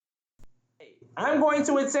I'm going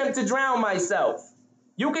to attempt to drown myself.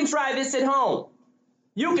 You can try this at home.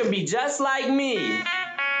 You can be just like me.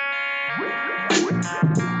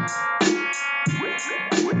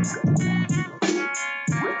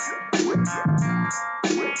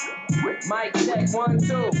 Mic check, 1,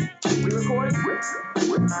 2. We recording?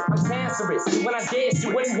 I'm cancerous. When I dance,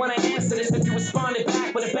 you wouldn't want to answer this if you responded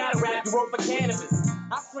back with a battle rap you wrote for cannabis.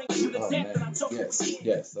 I spring you to the depth and I choke you.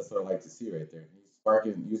 Yes, that's what I like to see right there.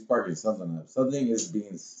 You sparking something up. Something is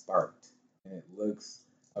being sparked, and it looks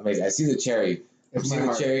amazing. I see the cherry. It's my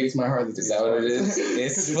heart. It's my heart. Is that what it is?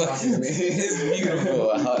 It's fucking. It's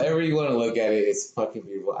beautiful. However you want to look at it, it's fucking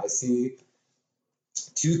beautiful. I see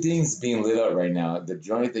two things being lit up right now. The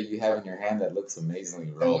joint that you have in your hand that looks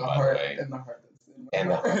amazingly rolled, by the way. And the heart.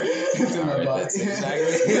 And the heart. It's in my body. That's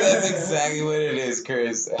exactly what it is,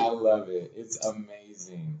 Chris. I love it. It's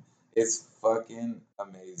amazing. It's fucking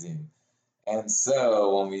amazing. And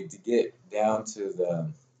so when we get down to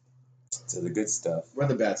the good stuff, we're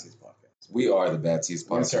the Bad Seeds Podcast. We are the Bad Seeds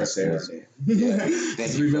Podcast. Start saying our name. Yeah,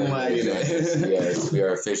 we've been lagging. Yes, we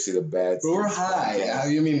are officially the Bad Seeds. But we're high.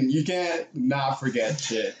 I mean, you can't not forget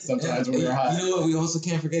shit sometimes when we're high. You know what? We also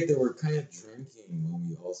can't forget that we're kind of drinking when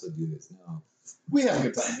we also do this now. We have a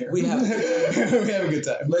good time here. We have a good time. We have a good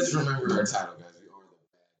time. Let's remember our title, guys. We are the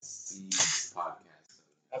Bad Seeds Podcast.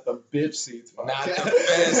 Not the Bitch Seeds Podcast. Not the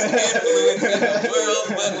best influence in the world,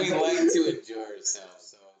 but we like to enjoy ourselves.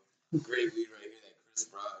 So, great weed right here that Chris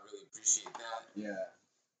brought. I really appreciate that. Yeah.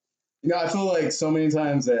 You know, I feel like so many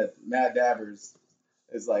times that Matt Dabbers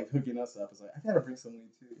is like hooking us up. It's like, I gotta bring some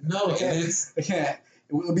weed too. You know? No, I can't.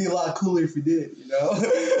 It would be a lot cooler if you did, you know? I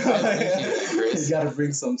appreciate that, Chris. You gotta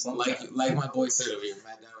bring something. Like my boy said over here,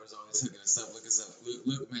 Matt Dabbers always hooking us up. Look us up.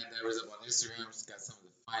 Look Matt Dabbers up on Instagram. She's got some of the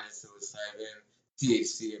finest psilocybin,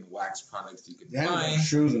 THC, and wax products you can find. I haven't been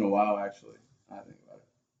shrooms in a while, actually. I think about it.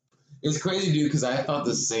 It's crazy, dude, because I felt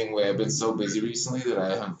the same way. I've been so busy recently that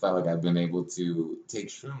I haven't felt like I've been able to take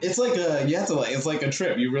shrooms. It's like it's like a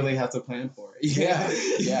trip. You really have to plan for it. Yeah,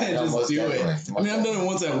 just do it. I mean, I've done it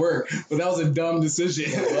once at work, but that was a dumb decision.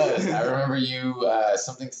 It was. I remember you,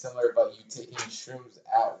 something similar about you taking shrooms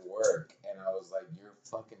at work, and I was like, you're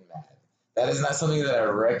fucking mad. That is not something that I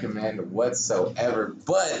recommend whatsoever.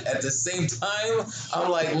 But at the same time, I'm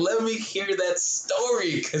like, let me hear that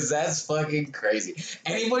story, because that's fucking crazy.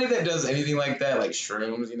 Anybody that does anything like that, like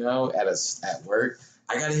shrooms, you know, at work,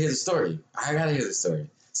 I gotta hear the story.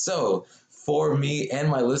 So, for me and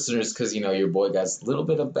my listeners, because, you know, your boy got a little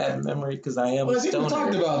bit of bad memory, because I am a stoner. I think we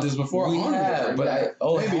talked about this before. We have, but I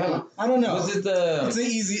don't know. Was it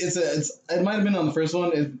it might have been on the first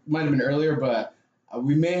one. It might have been earlier, but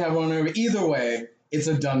we may have one over. Either way, it's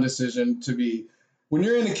a dumb decision to be. When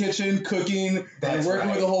you're in the kitchen cooking and working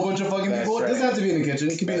with a whole bunch of fucking people, it doesn't have to be in the kitchen.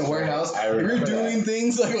 It can be in a warehouse. If you're doing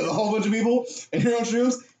things like with a whole bunch of people and you're on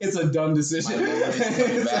shrooms, it's a dumb decision.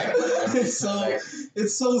 It's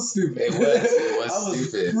so stupid. It was I was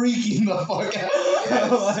stupid. Freaking the fuck out.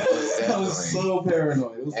 Yes, I was so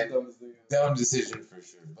paranoid. It was the dumbest thing. Dumb decision for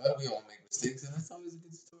sure. But we all make mistakes, and that's always a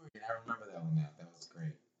good story. And I remember that one now.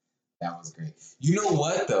 That was great. You know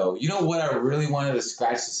what, though? You know what I really wanted to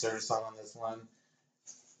scratch the surface on this one?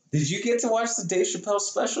 Did you get to watch the Dave Chappelle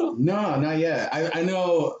special? No, not yet. I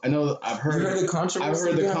know. I've heard. You heard the controversy. I've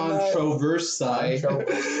heard the controversy. I've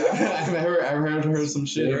heard some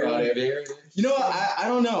shit about it. You know, I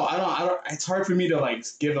don't know. I don't. It's hard for me to like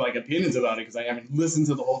give like opinions about it because I haven't listened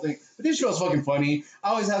to the whole thing. But Dave Chappelle's fucking funny. I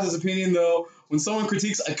always have this opinion though. When someone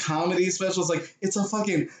critiques a comedy special, it's like it's a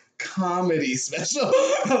fucking comedy special.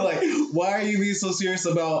 Like, why are you being so serious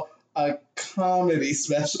about a comedy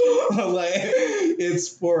special? Like, it's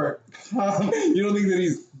for you don't think that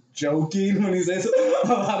he's joking when he says a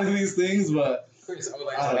lot of these things, but Chris, I would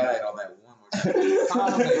like to add on that one more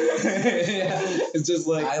time. Yeah, it's just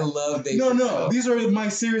like I love Dave No, Chappelle. these are my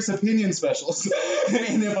serious opinion specials,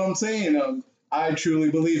 and if I'm saying them, I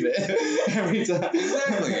truly believe it every time.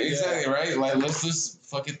 Exactly, right? Like, let's just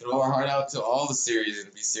fucking throw our heart out to all the series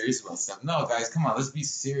and be serious about stuff. No, guys, come on, let's be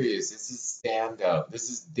serious. This is stand-up. This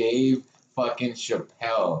is Dave fucking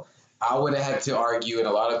Chappelle. I would have had to argue, and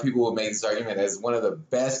a lot of people will make this argument as one of the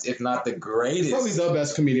best, if not the greatest. Probably the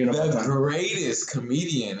best comedian of all time. The greatest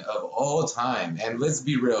comedian of all time. And let's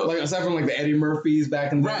be real. Like, aside from, like, the Eddie Murphys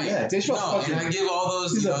back in the day. Right. Yeah, Dave Chappelle and I give all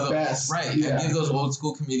those, he's the best. Right. Yeah. I give those old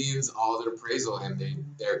school comedians all their appraisal, and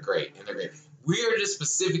they're great. And they're great. We are just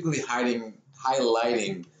specifically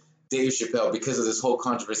highlighting Dave Chappelle because of this whole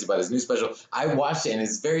controversy about his new special. I watched it, and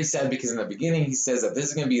it's very sad because in the beginning he says that this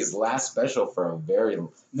is going to be his last special for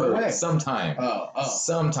some time.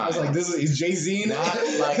 Some time. I was like, he's Jay-Z. Not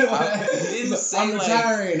like he didn't say I'm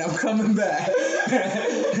retiring. I'm coming back.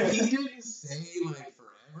 He didn't say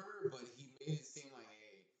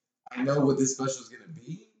I know what this special is gonna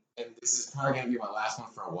be, and this is probably gonna be my last one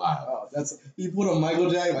for a while. Oh, you put a Michael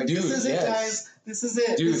Jackson like, Dude, this is yes. it, guys. This is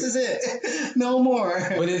it. Dude. This is it. No more.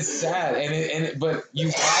 But it's sad, but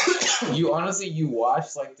you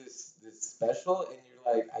watch like this special, and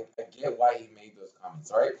you're like, I get why he made those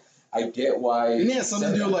comments, right? I get why. And yeah,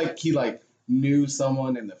 something to do like he like knew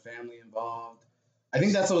someone in the family involved. I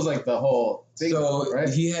think that's what was like the whole thing. So right?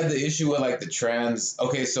 he had the issue with like the trans.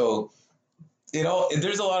 Okay, so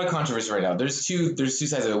there's a lot of controversy right now. There's two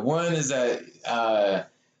sides of it. One is that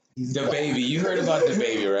the baby. You heard about the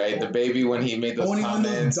baby, right? The baby when he made those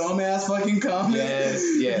comments. Those dumbass fucking comments.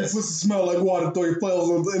 Yes. This pussy smell like water. Throw your flails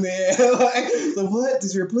in the air. like what?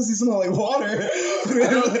 Does your pussy smell like water? I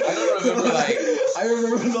don't remember like. I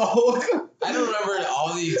remember the whole. I don't remember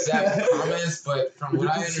all the exact comments, but from what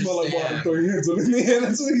I understand, smell like water. Throw your hands up in the air.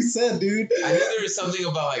 That's what he said, dude. I knew there was something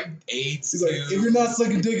about like AIDS. He's like, if you're not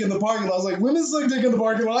sucking dick in the parking lot, I was like, women suck dick in the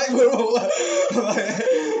parking lot. like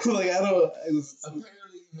I don't. It was, apparently,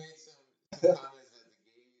 he made some comments that the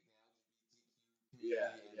gay yeah.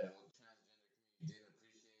 transgender didn't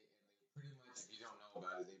appreciate, and pretty much, if you don't know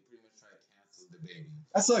about it, they pretty much try to cancel the baby.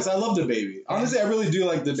 That sucks. I love the baby. Honestly, I really do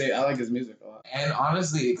like the baby. I like his music a lot. And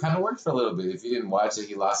honestly, it kind of worked for a little bit. If you didn't watch it,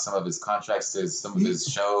 he lost some of his contracts to some of his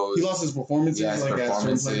shows. He lost his performances. Yeah, his like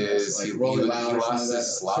performances. Like he lost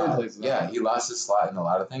his slot. Yeah, he lost his slot in a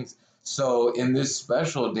lot of things. So in this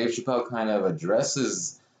special, Dave Chappelle kind of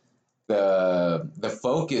addresses the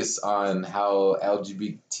focus on how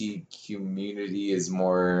LGBT community is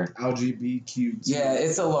more LGBTQ. Yeah,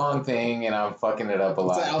 it's a long thing, and I'm fucking it up a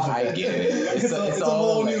lot. I get it. It's a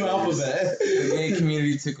whole new alphabet. The gay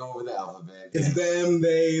community took over the alphabet. It's them,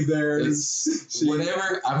 they, theirs,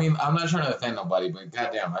 whatever. I mean, I'm not trying to offend nobody, but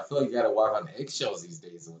goddamn, I feel like you got to walk on eggshells these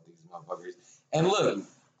days with these motherfuckers. And look,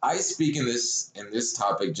 I speak in this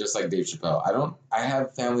topic just like Dave Chappelle. I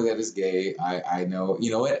have family that is gay. I know.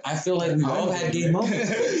 You know what? I feel like we all had gay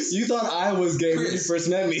moments. You thought I was gay when you first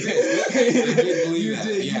met me. I did believe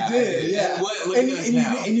that. You did. Yeah.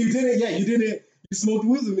 And you did it. Yeah, you did it. You smoked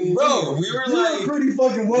weed with me, bro. We were like pretty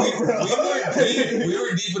fucking well, bro. We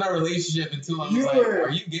were deep in our relationship until I was like, "Are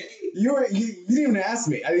you gay?" You didn't even ask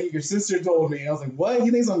me. I think your sister told me, and I was like, "What? He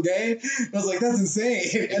thinks I'm gay?" And I was like, "That's insane."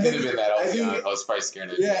 It and could have been that. I was probably scared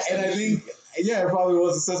of it. Yeah, and I think. Yeah, it probably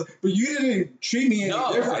was a sense, but you didn't treat me any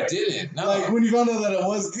different. No, I didn't. No. Like when you found out that it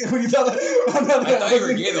was, when you found out I thought you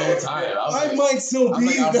were gay the whole time. I might still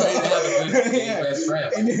be. I'm ready to have a good gay best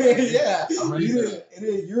friend. Yeah, I'm ready for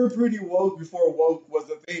that. You're pretty woke before woke was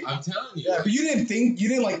the thing. I'm telling you. Yeah, but you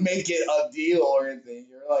didn't like make it a deal or anything.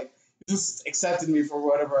 You're like. Just accepted me for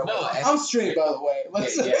whatever I was. I'm straight, by the way.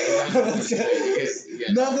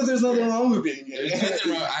 Not that there's nothing wrong with being gay. There's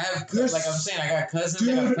nothing wrong. I have, like I'm saying, I got cousins,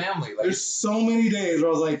 I got family. Like, there's so many days where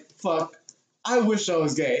I was like, fuck, I wish I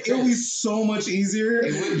was gay. It would be so much easier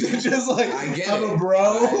to just like have a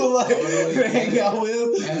bro to hang out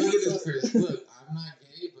with. And look at this, Chris. Look, I'm not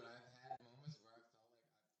gay, but I've had moments where I felt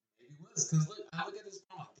like maybe was. Because look, I look at this,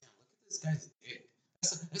 I'm like, damn, look at this guy's dick.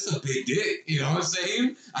 That's a big dick, you know what I'm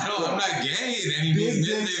saying? I'm not gay in any means.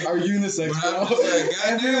 Big dicks are unisex, bro.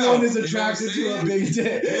 Everyone is attracted to a big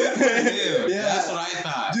dick. Yeah, that's what I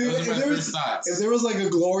thought. Dude, those are my first thoughts. If there was like a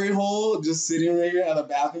glory hole just sitting right here at a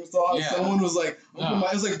bathroom stall, and someone was like, I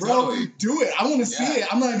was like, bro, do it. I want to see it.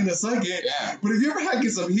 I'm not gonna suck it. Yeah. But if you ever had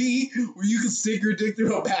some heat where you could stick your dick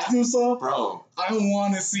through a bathroom stall, bro, I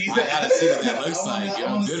want to see that. I gotta see what that looks like.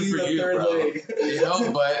 I want to see the third leg. You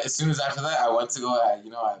know, but as soon as after that, I went to go.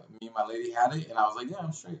 Me and my lady had it, and I was like, yeah,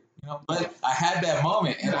 I'm straight. You know, but I had that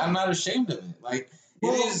moment, and I'm not ashamed of it. Like,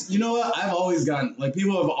 well, it is. You know what? I've always gotten like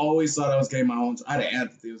people have always thought I was gay my own. I had an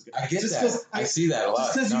aunt that was gay. I get that. I see that a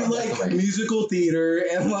lot. Just because you like musical theater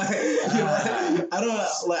and like, I don't know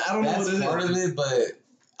what it is. That's part of it, but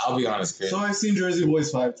I'll be honest, Chris. So I've seen Jersey Boys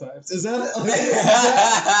 5 times. Is that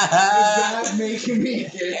making me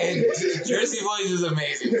gay? Jersey Boys is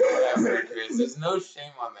amazing. Whatever, Chris. There's no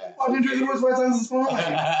shame on that. Watching Jersey Boys 5 times is fine.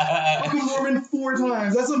 Watching Mormon 4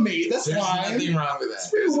 times. That's amazing. That's fine. There's nothing wrong with that.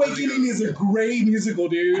 Spring Awakening is a great musical,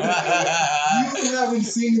 dude. You haven't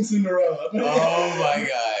seen Cinderella. Oh my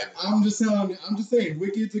God. I'm just saying,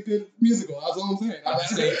 Wicked's a good musical. That's all I'm saying.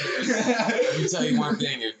 Let me tell you one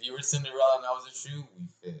thing. If you were Cinderella and I was a shoe, we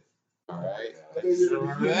fit. All right.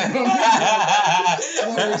 Remember that?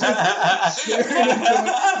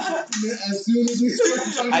 As soon as we start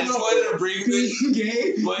talking I just wanted to bring this,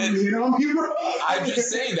 gay, but I'm just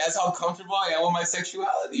saying that's how comfortable I am with my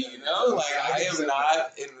sexuality. You know, like I am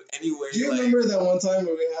not in any way. Do you remember that one time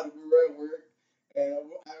when we were at work and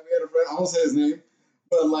we had a friend? I won't say his name,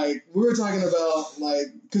 but like we were talking about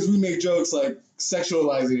like because we make jokes like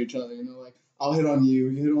sexualizing each other. You know, like I'll hit on you,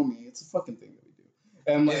 you hit on me. It's a fucking thing that we do.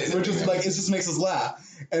 And like we're just like it just makes us laugh.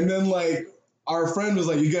 And then like our friend was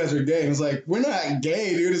like, "You guys are gay." And it's like, we're not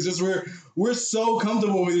gay, dude. It's just we're so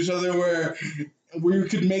comfortable with each other where we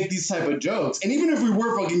could make these type of jokes. And even if we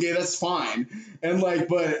were fucking gay, that's fine. And like,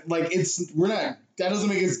 but like we're not. That doesn't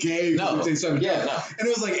make us gay. No. No. No. And it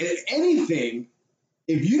was like, if anything,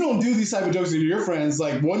 if you don't do these type of jokes to your friends,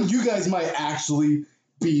 like one, you guys might actually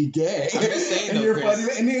be gay. I'm just saying, and though, you're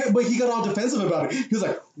Chris. funny. But he got all defensive about it. He was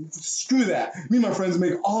like, screw that. Me and my friends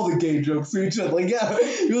make all the gay jokes to each other. Like, yeah.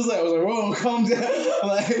 He was like, I was like, whoa, calm down.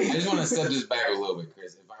 Like, I just want to step this back a little bit,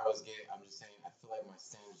 Chris. If I was gay, I'm just saying, I feel like my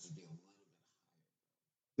standards would be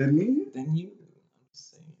a little bit than me? than you. I'm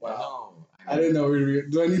just saying. Wow. I I didn't know we were.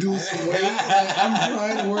 Do I need to lose some weight? I'm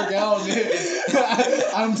trying to work out, man.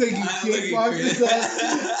 I'm taking kickboxing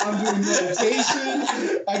classes. I'm doing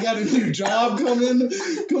meditation. I got a new job coming.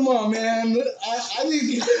 Come on, man. I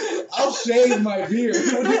need. I'll shave my beard.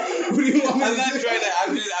 What do you want me I'm to not do? trying to.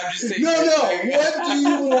 I'm just saying. No. What do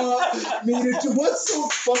you want me to do? What's so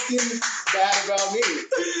fucking bad about me?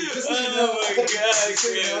 Just so you know, Oh my God, just so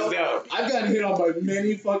you know, no. I've gotten hit on by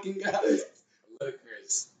many fucking guys. Look,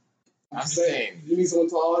 Chris. I'm just saying. You need someone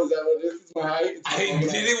tall? Is that what it is? It's my height? It's my I height.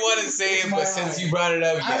 didn't want to say it, It's but my since height. you brought it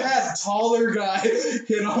up, I've yes. had taller guys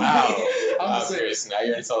hit on Wow. me. I'm Wow, just saying. Chris, now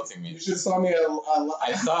you're insulting me. You should have saw me at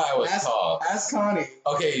I thought I was tall. Ask Connie.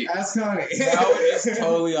 Okay, Ask Connie. now we're just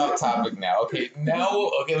totally off topic now. Okay,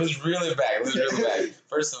 let's reel it back.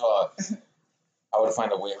 First of all, I would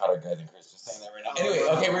find a way hotter guy than Chris. Just saying that right now. Anyway,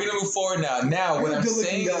 okay, we're gonna move forward now. Now, what I'm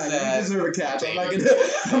saying is that you deserve a catch.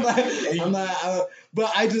 I'm not. But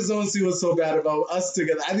I just don't see what's so bad about us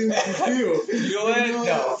together. I think it's cute. You know what?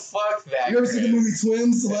 No, fuck that. You ever seen the movie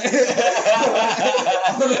Twins? Like,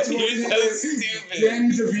 You're so stupid.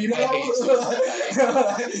 Danny DeVito. I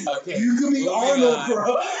hate you. Okay. You could be moving Arnold, on.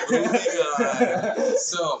 bro. Moving on.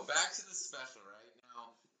 So back to the special, right?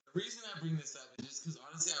 Now, the reason I bring this up is just because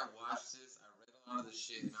honestly, I watched this, I read a lot of the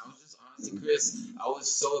shit, and I was just honestly, Chris, I was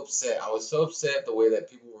so upset. I was so upset the way that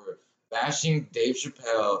people were bashing Dave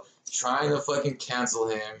Chappelle, trying to fucking cancel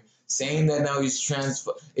him, saying that now he's trans.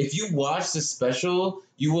 If you watch the special,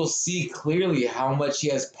 you will see clearly how much he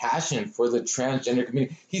has passion for the transgender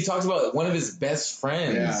community. He talks about one of his best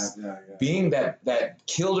friends being that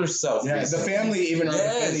killed herself. Yeah, the family even are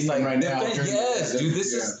defending him right now. Yes, dude,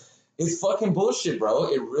 this is it's fucking bullshit, bro.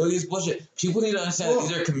 It really is bullshit. People need to understand that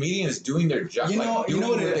these are comedians doing their job. You know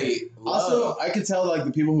what they love. Also, I could tell like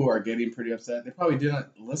the people who are getting pretty upset, they probably didn't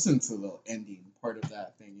listen to the ending part of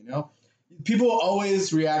that thing, you know? People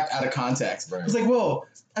always react out of context. Right. It's like, well,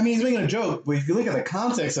 I mean, he's making a joke, but if you look at the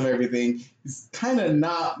context of everything, he's kind of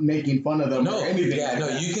not making fun of them or anything. Yeah, like no,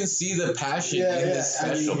 that. You can see the passion in this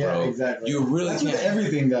special, bro. Exactly. You really that's can't. With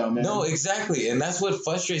everything, though, man. No, exactly. And that's what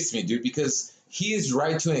frustrates me, dude, because he is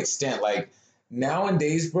right to an extent. Like,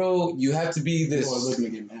 nowadays, bro, you have to be this. People are looking to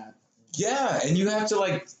get mad. Yeah, and you have to,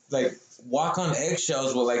 like walk on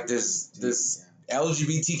eggshells with, like, this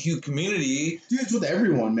LGBTQ community. Dude, it's with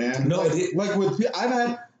everyone, man. No, like with I've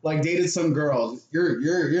had like dated some girls.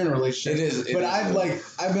 You're in a relationship. It is. But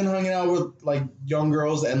I've been hanging out with like young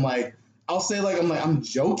girls and like I'll say like I'm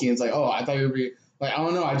joking. It's like, oh, I thought you would be like, I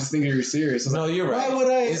don't know. I just think you're serious. No, like, you're right. Why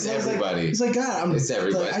would I? It's everybody. It's like God. It's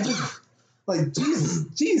everybody. Like, I just. Like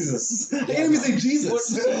Jesus. I can't even say Jesus.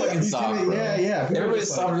 What's so fucking soft, bro? Yeah.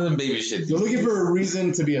 Everybody's softer than baby shit. You're looking for a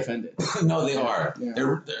reason to be offended. No, they are. Yeah.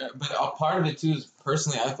 But a part of it too is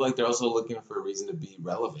personally, I feel like they're also looking for a reason to be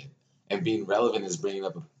relevant, and being relevant is bringing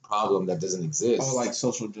up a problem that doesn't exist. Oh, like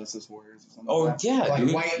social justice warriors or something. Oh, like that. yeah, like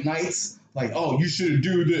dude. white knights. Like, oh, you shouldn't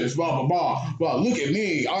do this, blah blah blah. Well, look at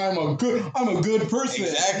me, I'm a good person.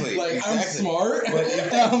 Exactly. Like I'm smart. But if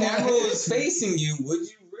that camera was facing you, would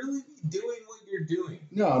you really be doing what you're doing?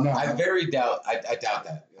 No. I doubt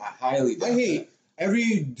that. I highly doubt. I hate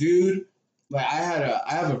every dude. Like I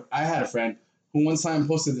had a friend who one time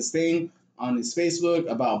posted this thing on his Facebook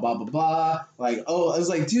about blah blah blah. Like, oh, I was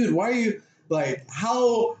like, dude, why are you like?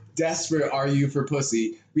 How desperate are you for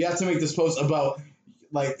pussy? We have to make this post about.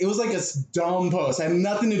 Like, it was like a dumb post. It had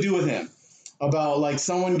nothing to do with him. About, like,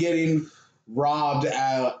 someone getting robbed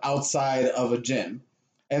outside of a gym.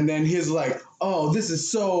 And then he's like, oh, this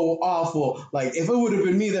is so awful. Like, if it would have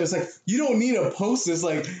been me, that was like, you don't need to post this.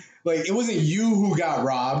 Like, it wasn't you who got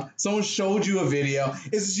robbed. Someone showed you a video.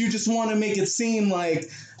 It's just, you just want to make it seem like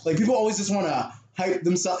people always just want to hype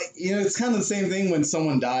themselves. You know, it's kind of the same thing when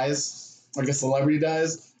someone dies, like a celebrity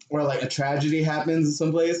dies, or, like, a tragedy happens in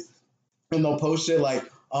some place. And they'll post it like,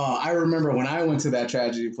 I remember when I went to that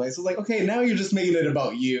tragedy place. It's like, okay, now you're just making it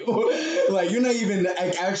about you. Like, you're not even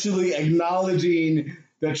actually acknowledging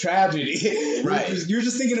the tragedy. Right. You're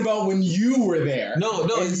just thinking about when you were there. No,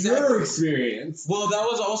 and exactly. your experience. Well, that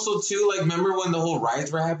was also too, like, remember when the whole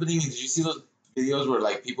riots were happening, and did you see those videos where,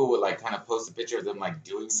 like, people would, like, kind of post a picture of them, like,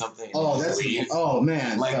 doing something and Oh, then just that's leave? oh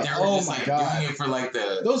man. Like, they were oh just, my like, God. doing it for, like,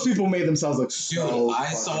 the... Those people made themselves look Dude, so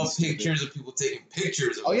I saw stupid. pictures of people taking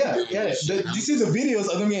pictures of Oh them yeah, doing yeah. this shit. Did you see the videos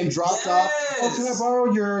of them getting dropped off? Oh, can I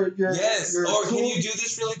borrow your Yes. your Or tool? can you do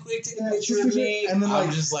this really quick? Take a picture Just of me. and then I'm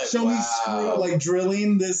like, just like, show me wow. like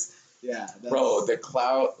drilling this. Yeah, Bro, the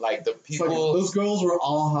clout, like the people. Fucking, those girls were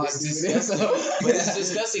all hot. It's dude. disgusting. But it's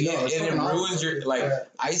disgusting. No, it's and it fucking ruins awful. your, like, Yeah.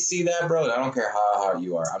 I see that, bro, and I don't care how hot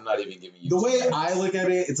you are. I'm not even giving you The way advice. I look at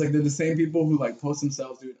it, it's like they're the same people who like post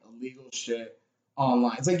themselves doing illegal shit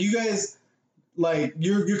online. It's like you guys, like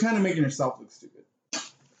you're kind of making yourself look stupid.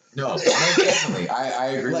 No, definitely. I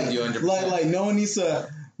agree Like, with you 100%. like no one needs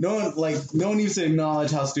to acknowledge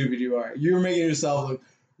how stupid you are. You're making yourself look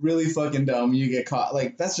really fucking dumb. You get caught.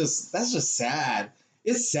 Like that's just sad.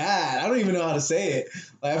 It's sad. I don't even know how to say it.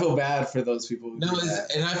 Like I feel bad for those people. Who No, do it's,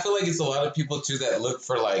 that. and I feel like it's a lot of people too that look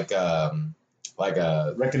for like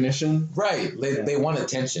a Recognition. right. They want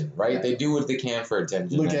attention, right? Yeah. They do what they can for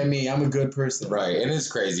attention. Look at me. I'm a good person. Right, and it's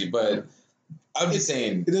crazy, but I'm just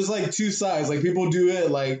saying. There's like two sides. Like people do it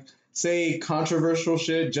like say controversial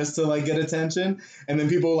shit just to like get attention, and then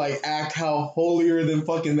people like act how holier than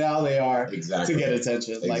fucking thou they are Exactly. to get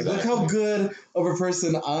attention. Like look Exactly. how good of a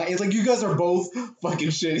person I. It's like you guys are both fucking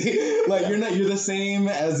shitty. Like you're the same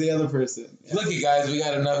as the other person. Yeah. Look, you guys, we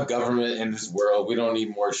got enough government in this world. We don't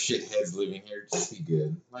need more shitheads living here. Just be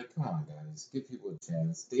good. Like, come on, guys. Give people a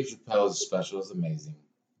chance. Dave Chappelle's special is amazing.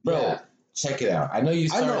 Bro, Yeah. check it out. I know you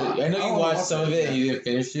started. I know you watched some of it and you didn't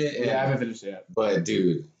finish it. And, Yeah, I haven't finished it yet. But,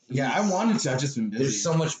 dude. Yeah, I wanted to. I've just been busy. There's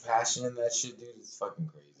so much passion in that shit, dude. It's fucking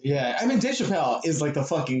crazy. Yeah, I mean, Dave Chappelle is like the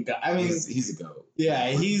fucking guy. I mean, he's a goat. yeah,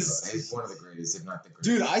 He's one of the greatest, if not the greatest.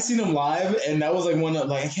 dude. I seen him live, and that was like one of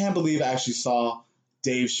like I can't believe I actually saw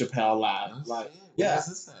Dave Chappelle live. Like, yeah,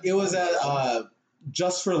 it was at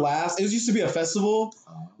Just for Laughs. It used to be a festival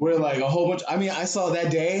where like a whole bunch. I mean, I saw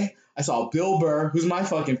that day. I saw Bill Burr, who's my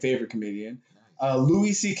fucking favorite comedian.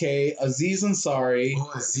 Louis C.K., Aziz Ansari.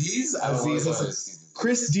 Oh, Aziz?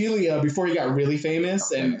 Chris D'Elia before he got really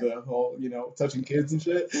famous Okay. and the whole, touching kids and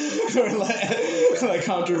shit, like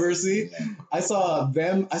controversy. I saw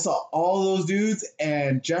them. I saw all those dudes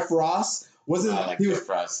and Jeff Ross wasn't. He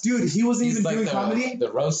was, dude. He wasn't He's even like doing comedy.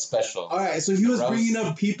 The roast special. All right, so he was roast. bringing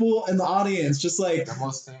up people in the audience, just like The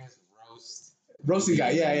most famous roasting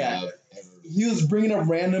guy. Yeah. He was bringing up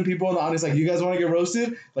random people in the audience, like, you guys want to get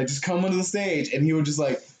roasted? Like, just come onto the stage. And he would just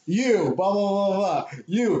like, you, blah, blah, blah, blah.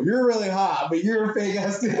 You're really hot, but you're a fake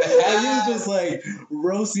ass dude. And he was just like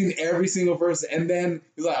roasting every single person. And then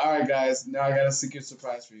he's like, all right, guys, now I got a secret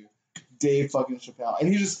surprise for you. Dave fucking Chappelle.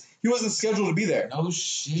 And he wasn't scheduled to be there. No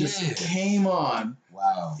shit. Just came on.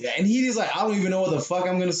 Wow. Yeah, and he's like, I don't even know what the fuck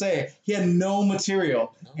I'm going to say. He had no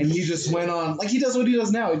material. And he just went on, like he does what he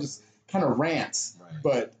does now. He just kind of rants. Right.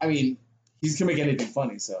 But, I mean, he can make anything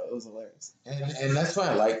funny, so it was hilarious. And that's what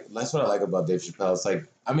I like. That's what I like about Dave Chappelle. It's like,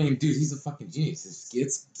 I mean, dude, he's a fucking genius. His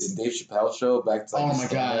skits in Dave Chappelle's show back to like, oh my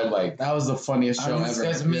god, like that was the funniest show this ever.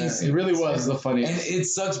 guy's amazing. Yeah, it really was the funniest. And it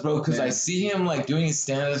sucks, bro, because I see him like doing his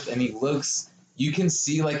stand-up, and he looks. You can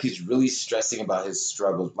see like he's really stressing about his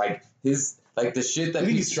struggles, like his like the shit that You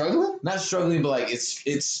think he's struggling? Not struggling, but like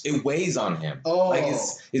it weighs on him. Oh, like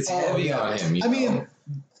it's heavy on him. I mean,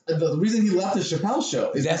 the reason he left the Chappelle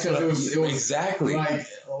show is that's because it was exactly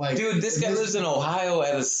like dude, this guy lives in Ohio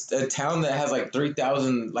at a town that has like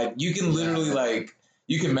 3,000. Like you can literally like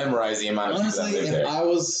you can memorize the amount of honestly, people that live if there. I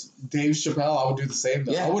was Dave Chappelle, I would do the same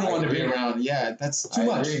though. Yeah, I wouldn't want to be agree. around. Yeah, that's too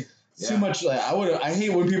much. Agree. Too much. Like I hate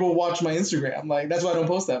when people watch my Instagram. Like that's why I don't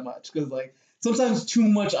post that much because like sometimes too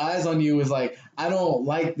much eyes on you is like I don't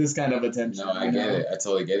like this kind of attention. No, I get it. I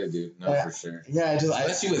totally get it, dude. No, for sure. Yeah,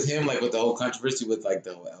 Especially with him, like with the whole controversy with like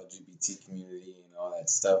the whole LGBT community and all that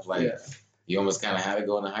stuff. Like you almost kind of had to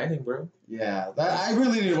go into hiding, bro. Yeah, I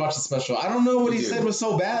really need to watch the special. I don't know what he said was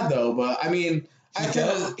so bad though, but I mean,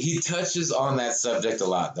 he touches on that subject a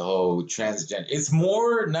lot. The whole transgender. It's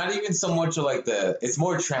more not even so much like it's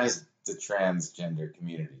more the transgender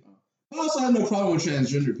community. I also have no problem with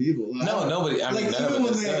transgender people. No, nobody. I mean, none of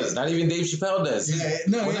us does. Not even Dave Chappelle does.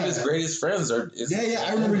 Yeah, One of his greatest friends are.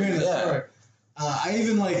 I remember hearing that story. I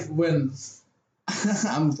even like when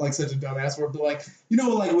I'm like such a dumbass for it, but like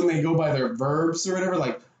like when they go by their verbs or whatever,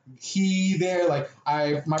 like he, there, like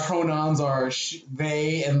my pronouns are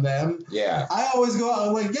they and them. Yeah. I always go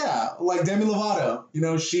out like Demi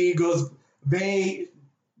Lovato. She goes they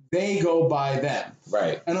go by them.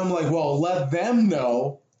 Right. And I'm like, well, let them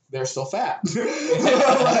know they're still fat.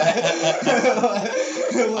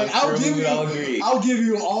 Like I'm sure we would all agree. I'll give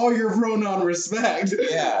you all your pronoun respect.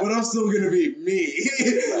 Yeah. But I'm still gonna be me.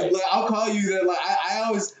 Right. Like I'll call you that. Like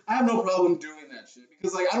I have no problem doing that shit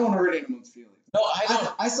because like I don't want to hurt anyone's feelings. No, I don't.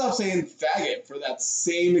 I stopped saying faggot for that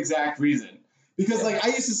same exact reason because like I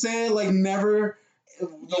used to say it like never.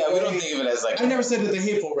 Yeah, we don't think of it as like. I never said it the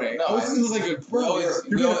hateful way. No, I was just like, bro, you're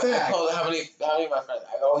being a fag. I call my friends.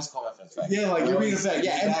 I always call my friends fag. Yeah, like you're being a fag.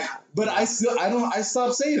 Yeah, but I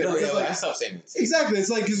stopped saying it. No, because, I stopped saying it. Exactly. It's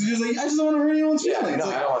like because you're like I just don't want to hurt anyone's feelings. No,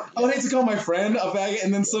 like, I would hate to call my friend a faggot,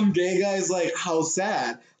 and then some gay guy's like, "How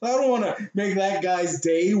sad." Like, I don't want to make that guy's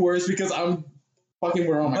day worse because I'm fucking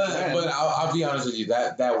with my friend. But I'll be honest with you.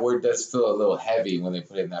 That word does feel a little heavy when they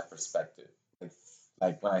put it in that perspective.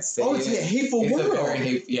 Like when I say it's a hateful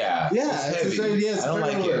word. Yeah. It's I don't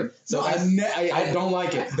like it. So I don't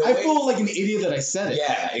like it. I feel like an idiot that I said it.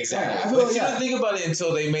 Yeah, exactly. Yeah, I feel like you didn't think about it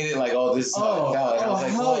until they made it like, oh, this is not a cow. And I was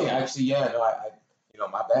like, oh, actually, yeah, no,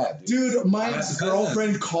 my bad, dude. My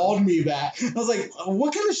girlfriend called me that. I was like,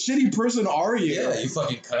 what kind of shitty person are you? Yeah, you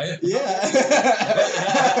fucking cunt. Yeah.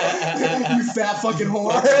 You fat fucking whore.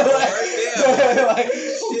 Like,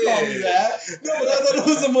 don't call me that. No, but I thought it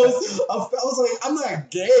was the most. I was like, I'm not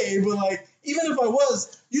gay, but like, even if I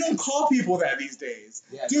was, you don't call people that these days.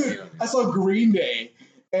 Yeah, dude, I saw Green Day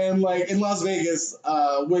and like in Las Vegas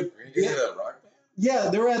with. Green Day, the rock band? Yeah,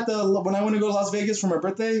 they were at when I went to go to Las Vegas for my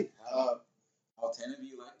birthday. All 10 of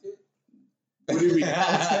you liked it? What do you mean?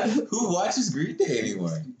 Who watches Green Day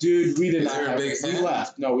anymore? Dude, we did not. We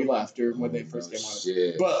left. No, we left when they first came on.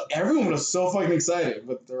 Shit. But everyone was so fucking excited,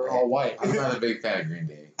 but they're all white. I'm not a big fan of Green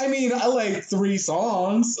Day. I mean, I like 3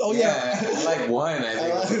 songs. Oh, yeah. I like one, I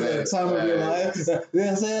think. I like the Time of Your Life. This is the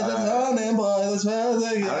turning boy. I don't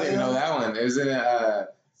even know that one. Is it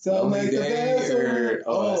So make the best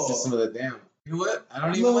System of the Down. You know what? I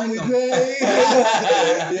don't even like them.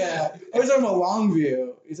 Yeah. We're talking about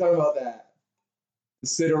Longview. You're talking about that.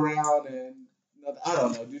 Sit around and... I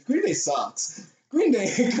don't know, dude. Green Day sucks. Green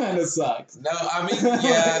Day kind of sucks. No, I mean,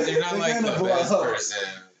 yeah, they're not like the best blow. person,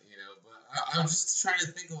 you know, but I'm just trying to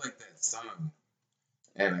think of like that song.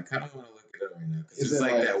 And I kind of want to look it up right now. Because it's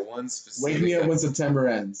like that one specific... Wake Me Up When September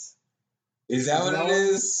Ends. Is that what it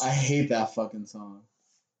is? I hate that fucking song.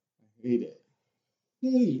 I hate it.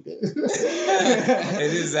 It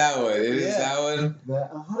is that one. It is that one.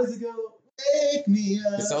 How does it go? Wake me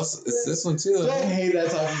up. It's this one too. I hate that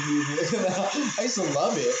type of music. I used to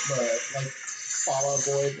love it, but like Fall Out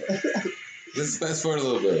Boy. Let's fast forward a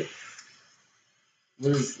little bit.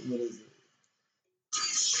 What is it?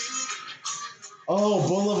 Oh,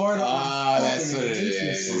 Boulevard. That's what it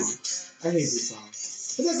is. I hate this song.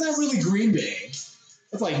 But that's not really Green Day.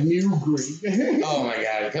 It's like new Green Day. Oh my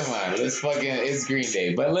god, come on. It's Green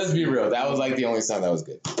Day. But let's be real, that was like the only song that was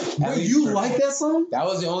good. Wait, you like that song? That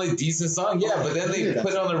was the only decent song, yeah, but then they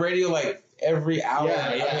put it on the radio like every hour,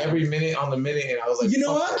 every minute on the minute, and I was like, you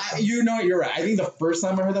know what? You're right. I think the first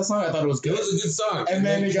time I heard that song, I thought it was good. It was a good song. And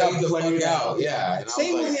then it got played out. Yeah.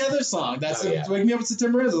 Same with the other song. That's Wake Me Up in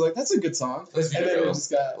September. I was like, that's a good song. Let's be real.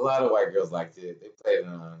 A lot of white girls liked it. They played it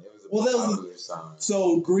on. It was a popular song.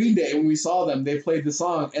 So Green Day, when we saw them, they played the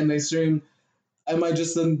song and they streamed "Am I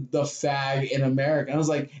Just the Fag in America?" And I was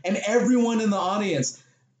like, and everyone in the audience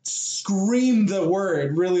screamed the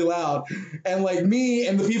word really loud, and like me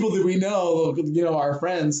and the people that we know, you know, our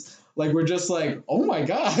friends, like we're just like, oh my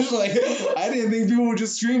gosh, like I didn't think people would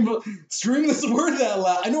just scream this word that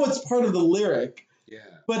loud. I know it's part of the lyric,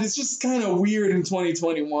 but it's just kind of weird in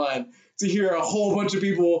 2021 to hear a whole bunch of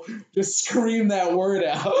people just scream that word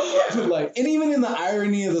out. Like, and even in the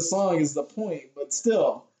irony of the song is the point, but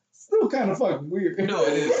still kind of fucking weird. No,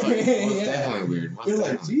 it is fucking, most definitely weird. You're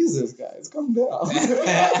like, Jesus, guys, calm down. Like,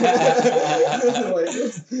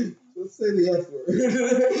 let's say the F word.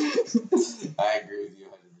 I agree with you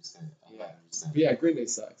 100%. 100%. Yeah, Green Day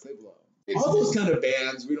sucks. They blow. All those kind of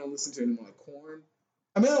bands we don't listen to anymore, like Korn.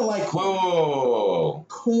 I mean, I like Korn. Whoa.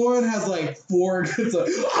 Korn has like 4 good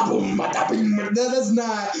songs. That's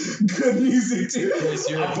not good music, too. Chris,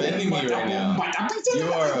 you're offending me right now.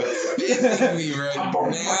 You are offending me right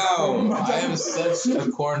now. I am such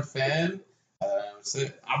a Korn fan. That is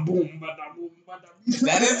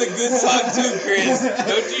a good song too, Chris.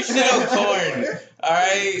 Don't you shit on Korn.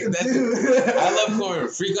 Alright? I love Korn.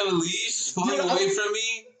 Freak on a Leash, Falling Away From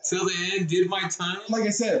Me, Till the End, Did My Time. Like I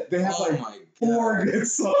said, they have 4 good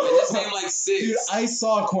songs. I just named like 6. Dude, I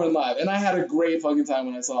saw Korn live, and I had a great fucking time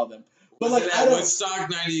when I saw them. But was it at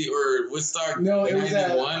Woodstock 90 or Woodstock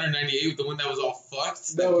 91 or 98, the one that was all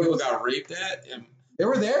fucked? That people got raped at? They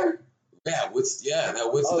were there? Yeah, that Woodstock.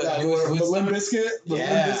 Oh, that were the Limp Bizkit. They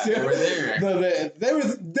were there. They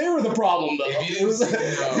were the problem though. It was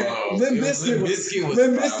Limp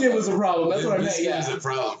Bizkit was a problem. That's what I meant. Yeah, was a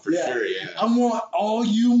problem for sure. Yeah. I want all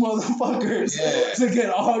you motherfuckers to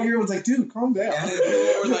get all your. I was like, dude, calm down. And then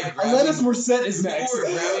people were like, Alanis Morissette is next.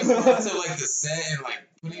 People were grabbing parts of like the set and like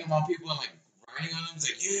putting them on people and like riding on them. It's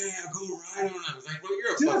like, yeah, go ride on them. It's like, bro,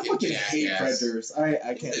 you're a fucking jackass. I hate Fred Durst. I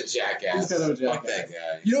can't. He's a jackass. He's kind of a jackass. Fuck that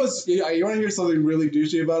guy. You know what's? You want to hear something really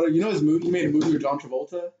douchey about it? You know his movie. He made a movie with John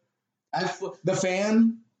Travolta. The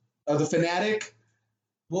Fanatic.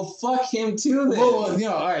 Well, fuck him too. Then. Well, you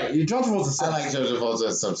know, all right. John Travolta. I like John Travolta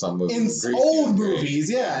in some movies. In old movies,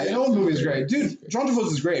 in old movies, great. Dude, John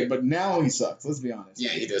Travolta's great, but now he sucks. Let's be honest.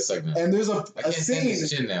 Yeah, he does suck now. And there's a can't stand scene. his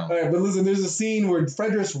chin now. All right, but listen, there's a scene where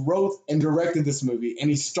Fred Durst wrote and directed this movie, and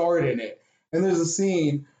he starred in it. And there's a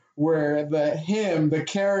scene where the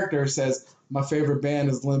character says, "My favorite band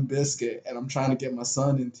is Limp Bizkit, and I'm trying to get my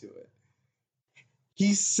son into it."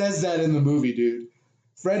 He says that in the movie, dude.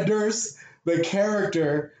 Fred Durst, the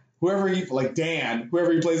character, whoever he plays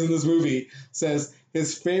in this movie, says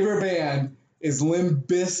his favorite band is Limp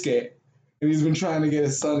Bizkit, and he's been trying to get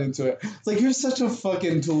his son into it. It's like, you're such a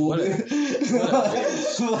fucking tool. Who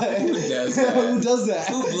does that?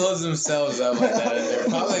 Who blows themselves up like that? They're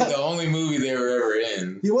probably like the only movie they were ever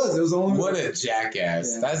in. He was. It was the only. What a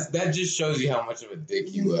jackass! Yeah. That just shows you how much of a dick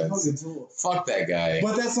he was. Fucking tool. Fuck that guy.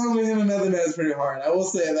 But that song with him and Method Man is pretty hard. I will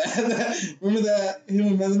say that. Remember that him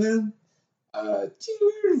and Method Man? I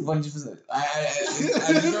remember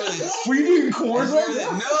that. Were you doing Korn? No,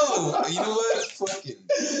 you know what? Fucking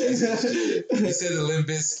shit. You said the Limp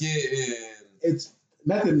Bizkit and it's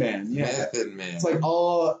Method Man. Yeah, Method Man. It's like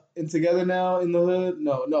all in together now in the hood.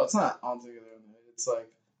 No, it's not all together in the hood. It's like,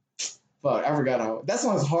 fuck, I forgot how. That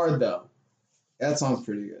song's hard though. That song's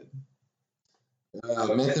pretty good.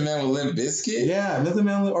 Method Man with Limp Bizkit? Yeah, Method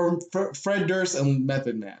Man or Fred Durst and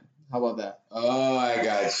Method Man. How about that? Oh, I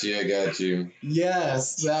got you.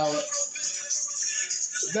 Yes,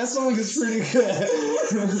 that song is pretty good.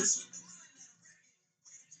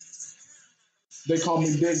 They call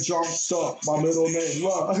me Big Jumpster, my middle name.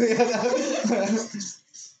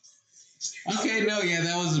 Okay, no, yeah,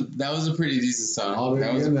 that was a pretty decent song.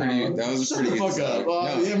 That was a pretty good song.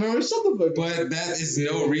 Yeah, remember, shut the fuck up. But that is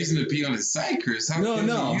no reason to be on his side, Chris. How can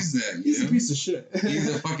you use that? He's a piece of shit. He's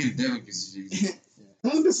a fucking devil piece of shit.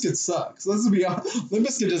 Limp Bizkit sucks. Let's be honest. Limp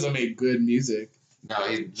Bizkit doesn't make good music. No,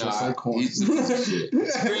 just like Korn. He's a piece of shit.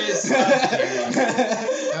 Chris,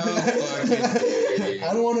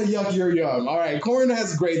 I don't want to yuck your yum. All right, Korn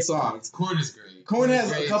has great songs. Korn is great. Korn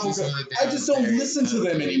has a couple good. I just don't listen to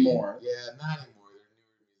them anymore. Yeah, not anymore. They're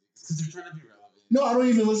newer music. Because they're trying to be relevant. No, I don't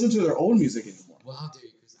even listen to their old music anymore. Well, how dare you?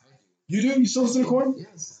 Because I do. You do? You still listen to Korn?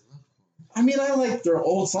 Yes, I love Korn. I mean, I like their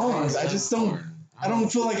old songs. I just don't. I don't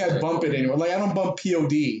feel like I bump it anymore. Like, I don't bump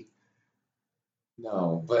POD.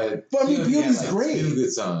 No, but I mean, POD's great. Two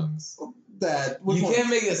good songs. You can't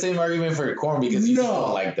make the same argument for Korn because you just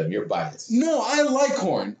don't like them. You're biased. No, I like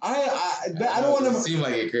Korn. I don't want to seem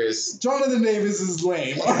like it, Chris. Jonathan Davis is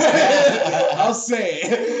lame. I'll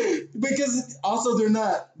say because also they're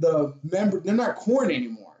not Korn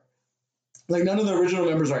anymore. Like none of the original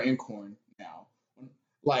members are in Korn now.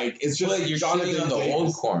 Like it's just like you're Jonathan on the Davis.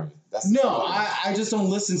 Old Korn. I just don't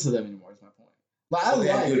listen to them anymore. Is my point. Like I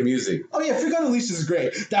like good music. Oh yeah, Freak on the Leash is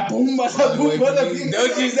great. That boom, don't you leave on that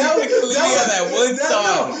one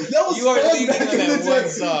song. That was you are leaving on that one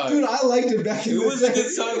song. Dude, I liked it back in the day. It was a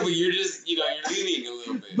good song, but you're just you're leaning a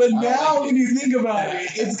little bit. But now when you think about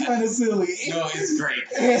it, it's kind of silly. No, it's great.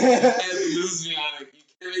 You can't lose me on it. You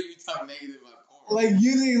can't make me talk negative about Korn. Like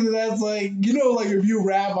you think that's like like if you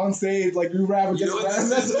rap on stage, like you rap against rap.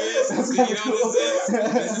 That's kind of cool.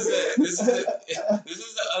 This is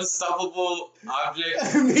an unstoppable object.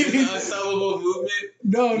 This is an unstoppable movement.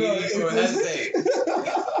 No. You know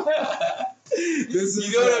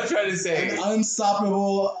what I'm trying to say? An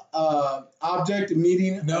unstoppable object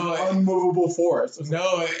meeting an unmovable force.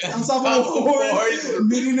 No, unstoppable force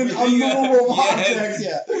meeting an unmovable object.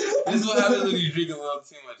 Yeah. This is what happens when you drink a little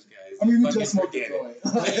too much, guys. I mean, we just smoked it.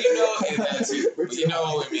 But that too. But you know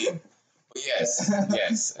what we mean. But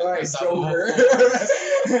yes. All right, Joker.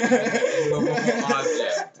 Unmovable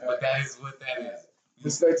object. But that is what that is.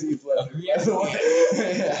 Respect to you, Fletcher. But for a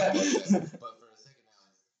second now, let's just.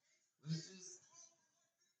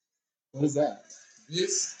 What is that?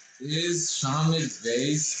 This is Sean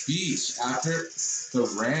McVay's speech after the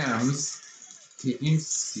Rams kicking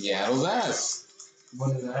Seattle's ass.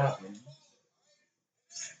 When did that happen?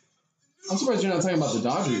 I'm surprised you're not talking about the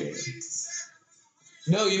Dodger game.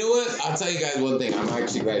 No, you know what? I'll tell you guys one thing. I'm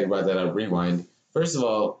actually glad you brought that up. Rewind. First of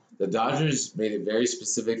all, the Dodgers made it very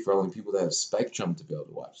specific for only people that have Spectrum to be able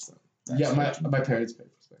to watch them. Yeah, my parents pay for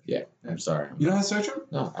Spectrum. Yeah, I'm sorry. You don't have Spectrum?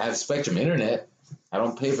 No, I have Spectrum Internet. I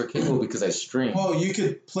don't pay for cable because I stream. Well, you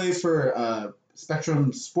could play for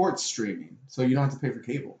Spectrum Sports streaming, so you don't have to pay for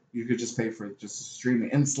cable. You could just pay for just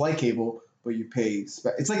streaming, and it's like cable, but you pay. It's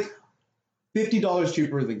like $50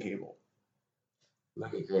 cheaper than cable.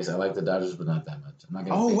 Look at Chris. I like the Dodgers, but not that much. I'm not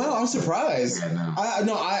gonna. Oh wow, I'm surprised. Yeah,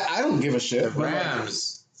 no. I don't give a shit. The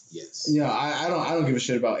Rams. Yes. Yeah, I don't give a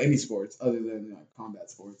shit about any sports other than combat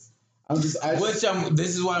sports. This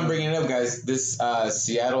is why I'm bringing it up, guys. This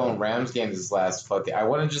Seattle and Rams game this last fucking.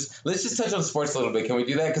 Let's just touch on sports a little bit. Can we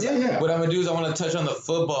do that? Because what I'm gonna do is I want to touch on the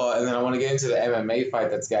football, and then I want to get into the MMA fight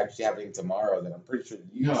that's actually happening tomorrow. That I'm pretty sure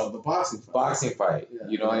the boxing fight. Boxing fight. Yeah.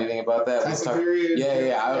 You know anything about that? Let's talk.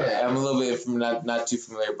 I'm a little bit not too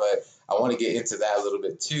familiar, but I want to get into that a little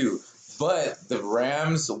bit too. But the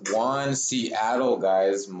Rams won Seattle,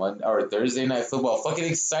 guys, Thursday Night Football. Fucking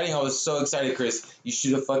exciting. I was so excited, Chris. You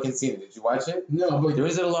should have fucking seen it. Did you watch it? No, but there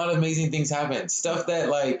was a lot of amazing things happen. Stuff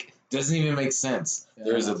that, doesn't even make sense. Yeah,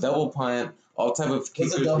 there was a double punt, all type of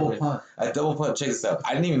kickers. What's a double punt? A double punt. Check this out.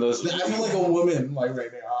 I didn't even know this was. I feel like a woman, right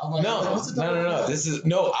now. I'm like, no. This is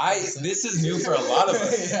new for a lot of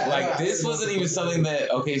us. This wasn't even something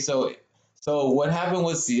that, okay, so what happened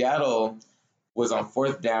was Seattle was on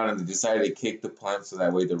 4th down, and they decided to kick the punt so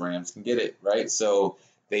that way the Rams can get it, right? So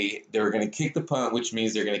they were going to kick the punt, which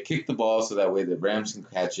means they're going to kick the ball so that way the Rams can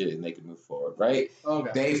catch it and they can move forward, right?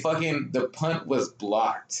 Okay. The punt was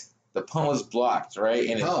blocked. The punt was blocked, right?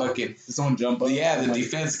 And its own jump up. Yeah, the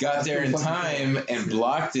defense got there in time and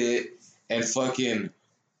blocked it, and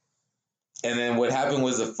then what happened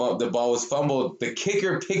was the ball was fumbled. The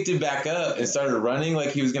kicker picked it back up and started running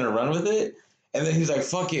like he was going to run with it. And then he's like,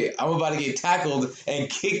 fuck it, I'm about to get tackled and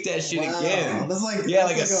kick that shit again. That's like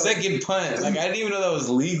a second punt. I didn't even know that was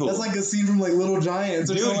legal. That's like a scene from Little Giants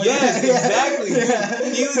or something. Yes, exactly.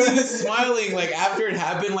 Yeah. He was even smiling after it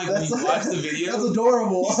happened, when you watched the video. That's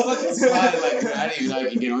adorable. He's fucking smiling I didn't even know I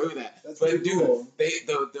could get away with that. That's but dude, cool.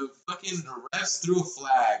 The refs threw a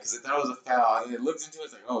flag because they thought it was a foul, and they looked into it,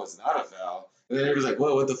 it's like, oh, it's not a foul. And then everybody's like,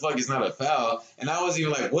 what the fuck is not a foul? And I was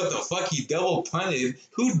even like, what the fuck? He double punted?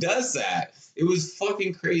 Who does that? It was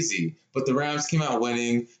fucking crazy. But the Rams came out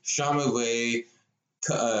winning. Sean McVay,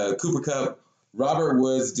 Cooper Kupp, Robert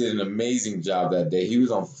Woods did an amazing job that day. He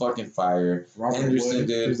was on fucking fire. Anderson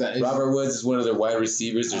did. Robert Woods is one of their wide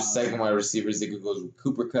receivers. Their second wide receivers. They could go with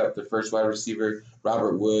Cooper Kupp, their first wide receiver,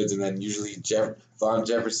 Robert Woods, and then usually Von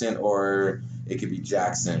Jefferson, or it could be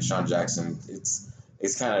Sean Jackson.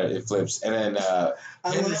 It's kind of, it flips. And then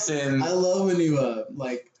Henderson. I love when you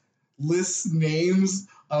list names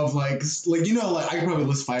of I could probably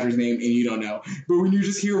list fighter's name and you don't know, but when you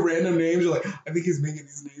just hear random names, you're like, I think he's making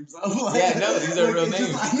these names up. These are real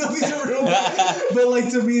names. I know these are real names, but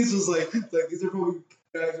to me, it's just like these are probably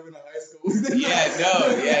guys who went to high school.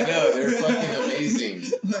 They're fucking amazing.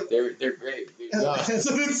 They're great. Dude. No. That's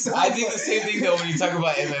what it sounds I think the same thing though when you talk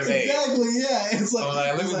about MMA. Exactly, yeah. It's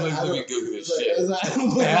let me Google this shit.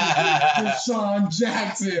 Sean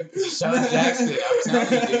Jackson. I'm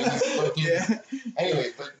telling you, dude, he's fucking. Anyway,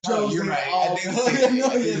 but no, you're right. I think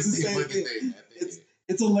it's the same fucking thing.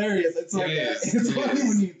 It's hilarious. It's it's funny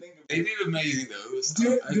when you think of it. They did amazing though.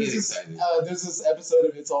 There's this episode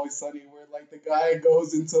of It's Always Sunny where the guy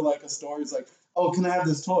goes into a store. He's like, "Oh, can I have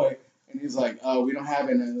this toy?" And he's like, "Oh, we don't have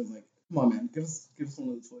it." And he's like, "Come on, man, give us one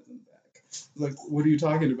of the toys in the back." He's like, "What are you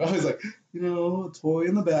talking about?" He's like, a toy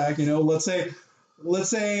in the back. Let's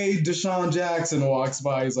say Deshaun Jackson walks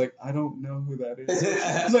by. He's like, I don't know who that is.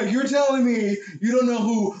 He's like, you're telling me you don't know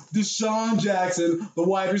who Deshaun Jackson, the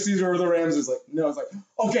wide receiver of the Rams, is? Like, no. It's like,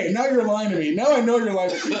 okay, now you're lying to me. Now I know you're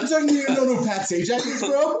lying to me. You're telling me you don't know who Pat Sajak is,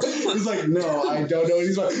 bro? He's like, no, I don't know.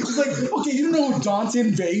 He's like, okay, you don't know who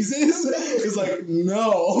Donton Bays is? He's like,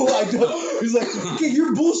 no, I don't. He's like, okay,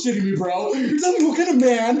 you're bullshitting me, bro. You're telling me what kind of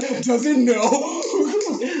man doesn't know?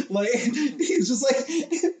 He's just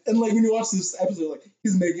and when you watch this episode,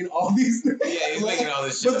 he's making all these. Yeah, he's making all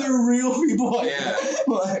this shit. But they're real people. Yeah.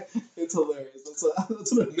 It's hilarious. That's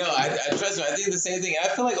what No, I trust me. I think the same thing. I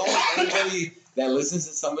feel like almost anybody that listens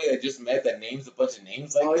to somebody that just met that names a bunch of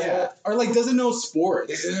names that. Yeah. Or doesn't know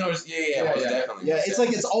sports. Doesn't know. Yeah, most definitely. Yeah, it's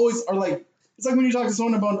it's always it's like when you talk to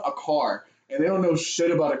someone about a car and they don't know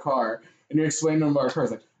shit about a car and you're explaining to them about a car.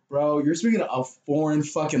 It's like, bro, you're speaking a foreign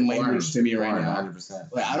fucking language to me right now. 100%.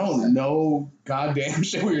 I don't know goddamn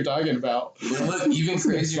shit what you're talking about. But look, even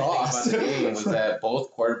crazier thing about the game was that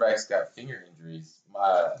both quarterbacks got finger injuries.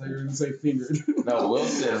 I thought you were going to say fingered. No,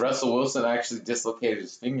 Russell Wilson actually dislocated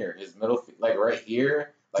his finger, his middle, right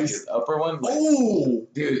here, like his upper one. Like, Oh,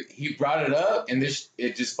 dude, he brought it up, and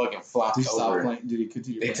it just fucking flopped did he stop over. playing? Did he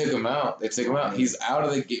continue? They took him out. He's out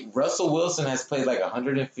of the game. Russell Wilson has played like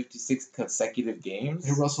 156 consecutive games.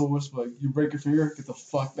 Hey, Russell Wilson, like, you break your finger, get the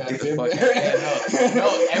fuck back Get in the fuck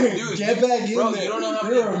there. dude, Get back in bro, there. you don't know how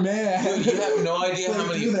You're many, a man. dude, you have no idea how Like,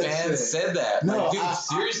 many do that fans shit. said that. No, Like, dude,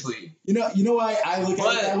 seriously. You know why I look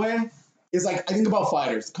at it that way? It's like, I think about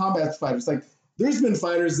fighters, combat fighters. Like, there's been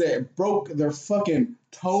fighters that broke their fucking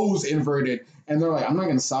toes inverted, and they're like, I'm not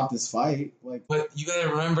gonna stop this fight. Like, but you gotta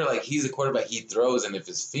remember, like, he's a quarterback. He throws, and if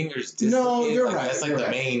his fingers dislocate, no, you're like, right. that's like you're the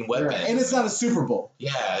right. main weapon. Right. And it's not a Super Bowl.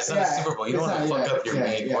 Yeah, it's not a Super Bowl. You don't want to fuck up your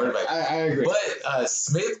main quarterback. I agree. But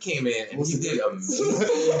Smith came in, and he did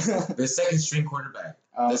amazing. The second string quarterback.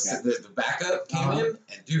 Okay. The backup came in, and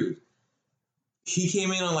dude, he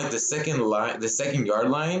came in on like the second yard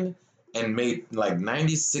line, and made like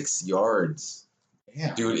 96 yards.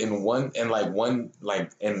 Yeah. Dude, in one run.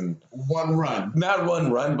 Not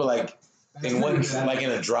one run, but like That's in one, pretty good. like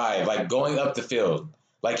in a drive, like going up the field.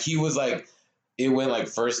 Like he was like, it went like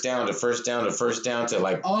first down to first down to first down to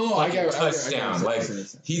like fucking touchdown. Like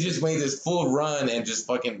he just made this full run and just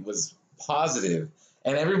fucking was positive.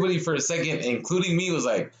 And everybody for a second, including me, was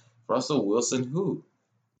like, Russell Wilson, who?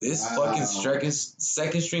 This fucking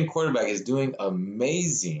second string quarterback is doing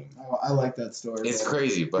amazing. Oh, I like that story. It's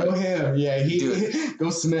crazy, but go him. Yeah, dude, go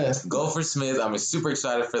Smith. Go for Smith. I'm super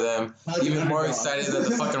excited for them. Even more excited that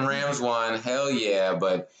the fucking Rams won. Hell yeah!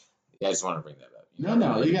 But yeah, I just want to bring that up. You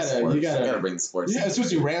gotta bring the sports. Yeah,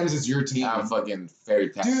 especially Rams is your team. I'm fucking very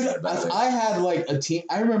passionate about it. I had like a team.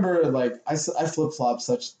 I remember like I flip flopped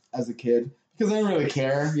such as a kid. Because I didn't really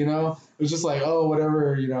care, you know? It was just like, oh,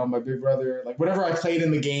 whatever, you know, my big brother, like, whatever I played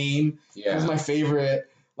in the game was my favorite,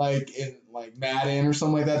 like, in, like, Madden or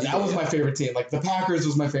something like that. That was my favorite team. Like, the Packers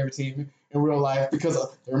was my favorite team in real life because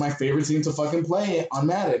they were my favorite team to fucking play on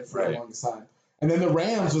Madden for the longest time. And then the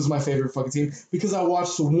Rams was my favorite fucking team because I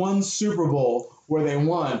watched one Super Bowl where they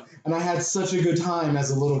won, and I had such a good time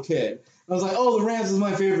as a little kid. I was like, oh, the Rams is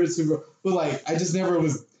my favorite Super Bowl. But, like,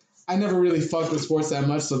 I never really fucked with sports that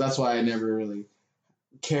much, so that's why I never really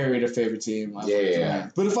carried a favorite team. But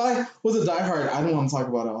if I was a diehard, I don't want to talk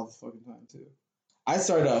about it all the fucking time, too. I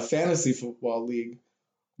started a fantasy football league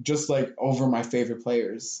just, like, over my favorite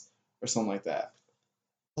players or something like that.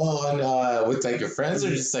 Oh, and with, like, your friends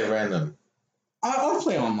or just, like, random? I'll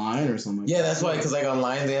play online or something like that. Yeah, that's why, because, like,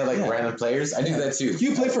 online they have, like, random players. I do that, too. Do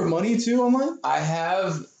you play for money, too, online? I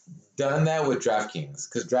have done that with DraftKings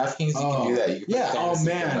because DraftKings you can do that. You can play fantasy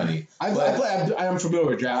for money. I'm familiar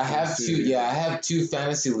with DraftKings. I have two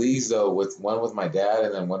fantasy leagues though. With one with my dad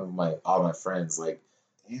and then one with all my friends. Like,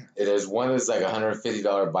 there's one that's like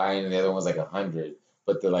 $150 buy-in and the other one's like $100.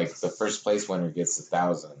 But the first place winner gets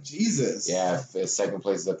 $1,000. Jesus. Yeah. The second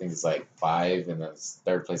place I think is like $5, and then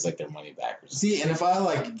third place like their money back. Or something. See, and if I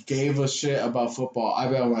like gave a shit about football, I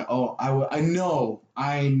bet I'm like, oh, I would. I know,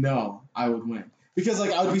 I would win. Because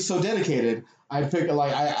like I would be so dedicated, I'd pick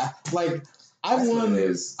like I won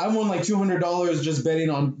like $200 just betting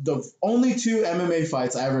on the only two MMA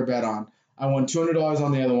fights I ever bet on. I won $200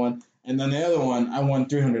 on the other one, and then the other one I won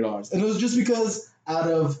 $300, and it was just because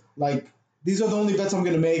out of like these are the only bets I'm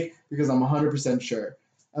gonna make because I'm 100% sure,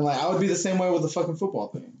 and like I would be the same way with the fucking football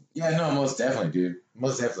thing. Yeah, no, most definitely, dude,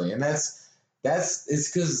 most definitely, and it's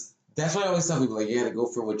because. That's why I always tell people, like, you gotta go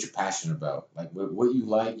for what you're passionate about. Like, what you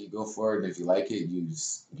like, you go for it. And if you like it, you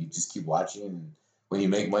just keep watching. And when you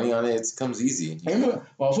make money on it, it comes easy.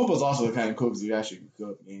 Well, football's also kind of cool because you actually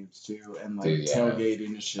go to games, too. And, like, tailgating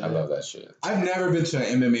and shit. I love that shit. I've never been to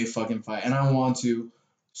an MMA fucking fight, and I want to.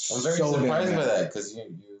 I'm very surprised by that because you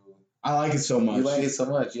I like it so much. You like it so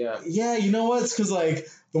much, yeah. Yeah, you know what? It's because, like,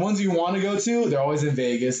 the ones you want to go to, they're always in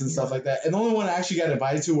Vegas and stuff like that. And the only one I actually got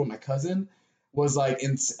invited to with my cousin was like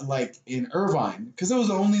in Irvine, because it was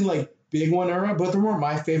the only like big one in Irvine, but they weren't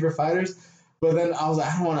my favorite fighters. But then I was like,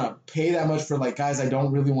 I don't want to pay that much for like guys I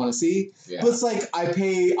don't really want to see. Yeah. But it's like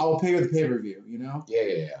I'll pay with the pay-per-view, you know?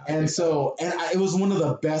 Yeah. And so it was one of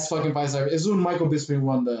the best fucking fights ever. It was when Michael Bisping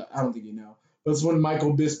won I don't think you know, but it's when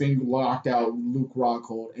Michael Bisping locked out Luke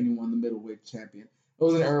Rockhold and he won the middleweight champion. It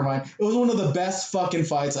was in Irvine. It was one of the best fucking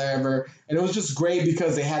fights I ever, and it was just great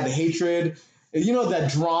because they had the hatred. You know,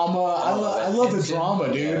 that drama. I love the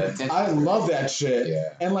drama, dude. Yeah, I love that shit.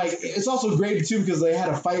 Yeah. And, like, it's also great, too, because they had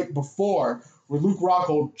a fight before where Luke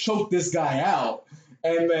Rockhold choked this guy out.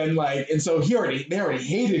 And then, like, and so they already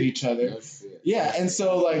hated each other. Oh, shit. Yeah, and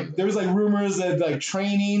so, like, there was, like, rumors that, like,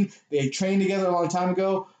 they trained together a long time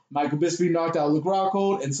ago. Michael Bisping knocked out Luke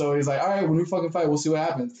Rockhold, and so he's like, all right, when we fucking fight, we'll see what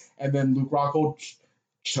happens. And then Luke Rockhold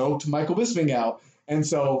choked Michael Bisping out. And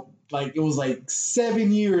so, like, it was like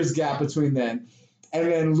 7 years gap between then. and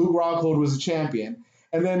then Luke Rockhold was a champion.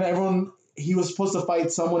 And then he was supposed to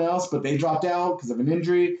fight someone else, but they dropped out because of an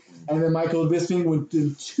injury. And then Michael Bisping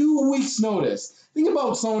within 2 weeks' notice. Think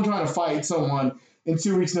about someone trying to fight someone in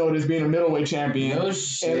 2 weeks' notice, being a middleweight champion. No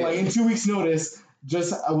shit. And like in 2 weeks' notice,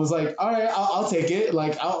 I was like, all right, I'll take it.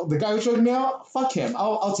 Like the guy who showed me out, fuck him,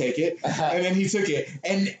 I'll take it. And then he took it,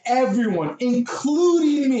 and everyone,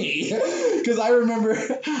 including me, because I remember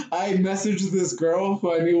I messaged this girl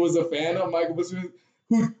who I knew was a fan of Michael Bisping,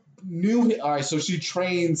 who knew. All right, so she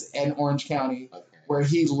trains in Orange County, where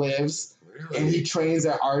he lives. Really? And he trains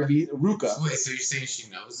at RV Ruka. Wait, so you're saying she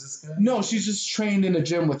knows this guy? No, she's just trained in a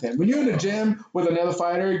gym with him. When you're in a gym with another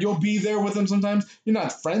fighter, you'll be there with him sometimes. You're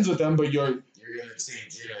not friends with them, but you're in the same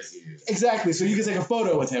gym as you. Exactly. So you can take a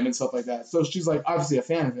photo with him and stuff like that. So she's like obviously a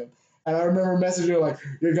fan of him. And I remember messaging her like,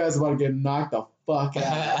 your guy's about to get knocked the fuck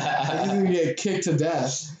out. Like, he's gonna get kicked to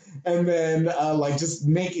death. And then like just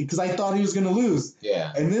make it, because I thought he was gonna lose.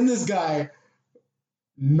 Yeah. And then this guy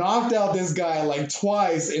knocked out this guy like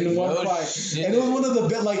twice in one fight. Shit. And it was one of the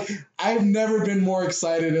best, like, I've never been more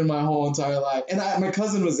excited in my whole entire life. And my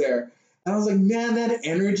cousin was there. And I was like, man, that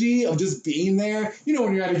energy of just being there, you know,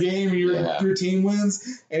 when you're at a game and your team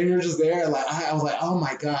wins and you're just there, like, I was like, oh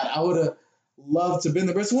my God, I would have loved to have been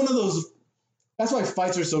there. But it's one of those, that's why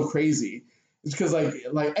fights are so crazy. It's because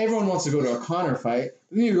like everyone wants to go to a Conor fight.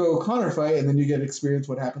 Then you go to a Conor fight and then you get to experience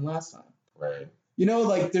what happened last time. Right. You know,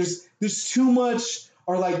 like there's too much.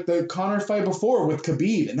 Or like the Conor fight before with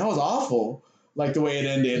Khabib, and that was awful. Like the way it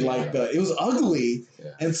ended, it was ugly.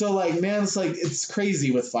 Yeah. And so like, man, it's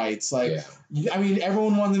crazy with fights. Like, I mean,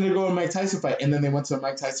 everyone wanted to go to a Mike Tyson fight, and then they went to a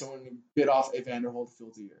Mike Tyson when he bit off Evander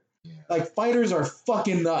Holyfield's ear. Yeah. Like fighters are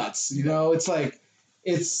fucking nuts. You know, it's like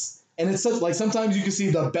it's such, like sometimes you can see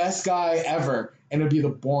the best guy ever, and it'd be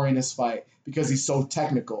the boringest fight because he's so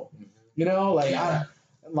technical. Mm-hmm. You know, like I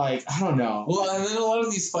don't know. Well, and then a lot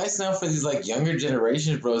of these fights now for these like younger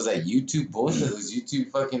generations, bro, is that YouTube bullshit. Those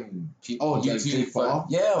YouTube fucking people. Oh, YouTube fuck.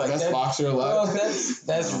 Yeah, like best boxer alive. Bro,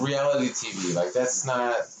 that's reality TV. Like that's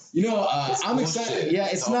not. You know, I'm excited. Yeah,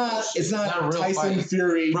 it's not Tyson fight.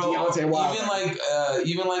 Fury, bro, Deontay Wilder.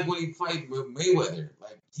 Even like when he fight with Mayweather,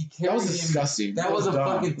 like he carried that was disgusting. That was a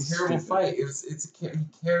fucking terrible fight. He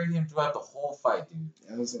carried him throughout the whole fight, dude.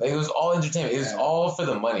 It was all entertainment. It was all for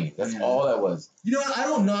the money. That's all that was. You know what? I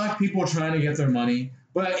don't knock people trying to get their money.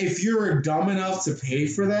 But if you're dumb enough to pay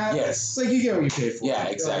for that, it's like you get what you pay for. Yeah,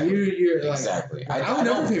 exactly. You're exactly. I would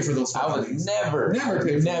never pay for those fights. I would never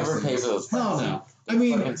pay for those fights. Hell no. I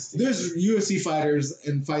mean, there's UFC fighters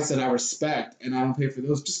and fights that I respect, and I don't pay for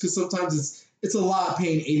those just because sometimes it's a lot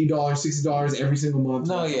paying $80, $60 every single month.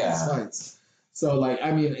 No, yeah. Fights. So, like,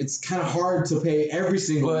 I mean, it's kind of hard to pay every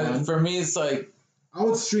single month. But for me, it's like, I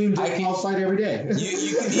would stream Jake Paul fight every day.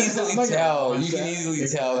 You can easily tell. You can easily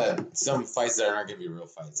tell that some fights that are not gonna be real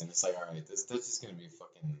fights, and it's like, all right, that's just gonna be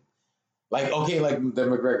fucking. Like, okay, like the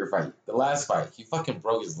McGregor fight, the last fight, he fucking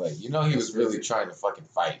broke his leg. You know, he was really trying to fucking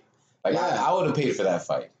fight. Like, I would have paid for that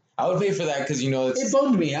fight. I would pay for that because, you know, it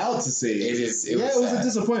bummed me out to see. It was a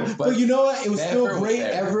disappointment. But you know what? It was still great.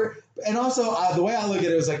 And also, the way I look at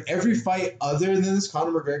it was like every fight other than this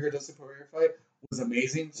Conor McGregor Dustin Poirier fight was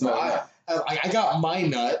amazing. So I got my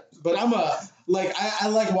nut, but I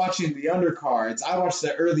like watching the undercards. I watch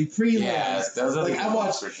the early prelims. Yeah, those are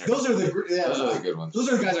those are the good ones. Those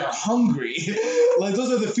are the guys that are hungry. Like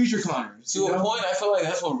those are the future Conors. To a point, I feel like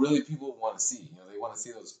that's what really people want to see. You know, they want to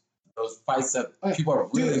see those fights that people are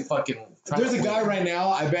really fucking. There's a guy right now.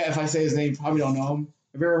 I bet if I say his name, you probably don't know him.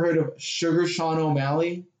 Have you ever heard of Sugar Sean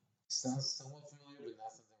O'Malley? Sounds somewhat familiar, but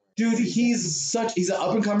not something. Dude, he's an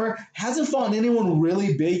up and comer. Hasn't fought anyone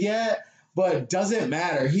really big yet, but doesn't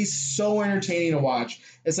matter. He's so entertaining to watch.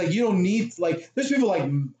 It's like you don't need there's people like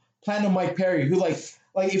Platinum Mike Perry who like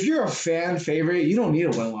if you're a fan favorite, you don't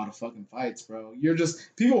need to win a lot of fucking fights, bro. You're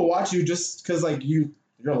just people will watch you just because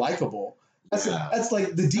you're likable. That's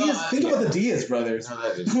like the Diaz. Think about the Diaz brothers. No,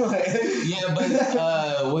 that is. Yeah,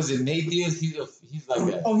 but was it Nate Diaz? He's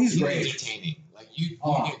like he's great. Entertaining. Like you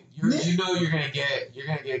know you're gonna get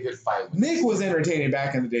a good fight. Nick was entertaining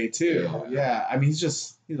back in the day too. Yeah. I mean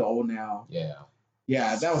he's old now.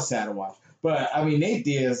 Yeah, that was sad to watch. But I mean Nate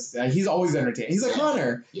Diaz, he's always entertaining. He's a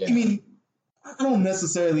Conor. Yeah. I mean, I don't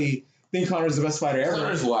necessarily think Conor's the best fighter ever.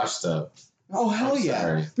 Conor's washed up. Oh hell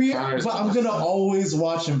yeah! But I'm gonna always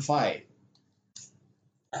watch him fight.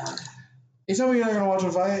 You tell me you're not gonna watch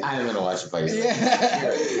him fight? I am gonna watch him fight.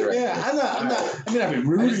 Yeah, you're right. Yeah, I'm not. I mean, I've been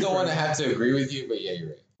rooting. I just don't want to have to agree with you, but yeah, you're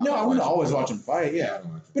right. No, I'm gonna always watch him fight. Yeah,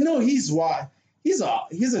 but no, he's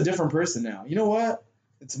a different person now. You know what?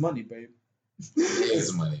 It's money, babe. It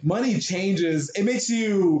is money. Money changes. It makes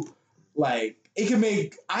you like it can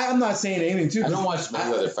make. I'm not saying anything too. I don't watch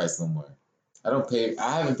Mayweather fights no more. I don't pay.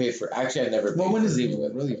 I haven't paid for. Actually, I never. Well, when has he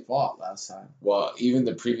Mayweather really fight. fought last time? Well, even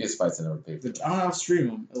the previous fights, I never paid for. I don't know, stream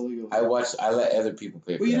them illegally. I watched. I let other people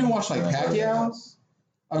pay for. Well, you them didn't watch like when I go to their Pacquiao? house.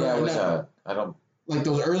 Yeah, I wish I don't. Like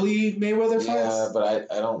those early Mayweather fights? Yeah, but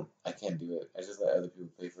I don't. I can't do it. I just let other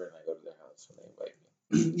people pay for it, and I go to their house when they invite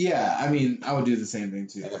me. Yeah, I mean, I would do the same thing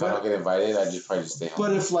too. And if I don't get invited, I just probably just stay home.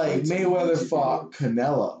 But if like Wait till Mayweather YouTube fought video.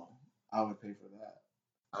 Canelo, I would pay for that.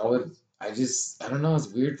 I would. I don't know. It's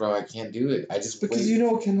weird, bro. I can't do it. I just Because wait. you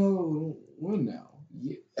know Canelo will win now.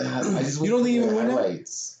 Yeah, I just You don't think he would win it?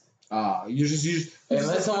 highlights. You just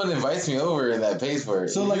Unless someone invites me over and that pays for it.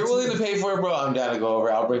 So, If like, you're willing to pay for it, bro, I'm down to go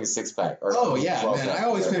over. I'll bring a 6-pack. Oh yeah, man! I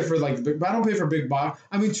always pay for like the big, but I don't pay for big box.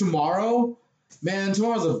 I mean, tomorrow's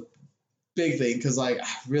a big thing because like I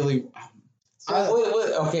really.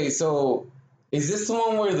 Okay, so is this the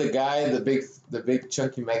one where the guy, the big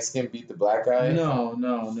chunky Mexican, beat the black guy? No.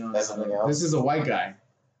 That's something else? This is a white guy.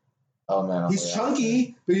 Oh man, He's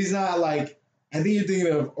chunky, but he's not like. I think you're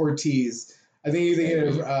thinking of Ortiz. I think you're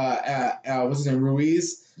thinking of what's his name,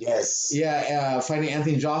 Ruiz. Yes. Yeah, fighting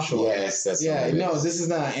Anthony Joshua. Yes, that's. Yeah, what it no, is. this is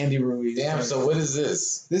not Andy Ruiz. Damn. So what is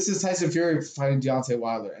this? This is Tyson Fury fighting Deontay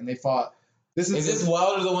Wilder, and they fought. Is this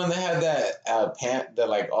Wilder the one that had that pant that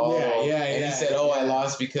like Yeah. And he said, I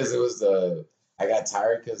lost because it was I got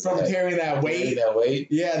tired because from carrying that weight.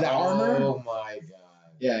 Yeah, the armor. Oh my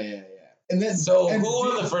god. Yeah. And then So who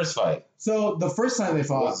won the first fight? So the first time they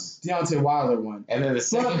fought, Deontay Wilder won. And then the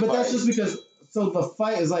second but fight. that's just because. So the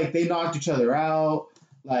fight is like they knocked each other out.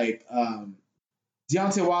 Like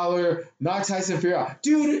Deontay Wilder knocked Tyson Fury out.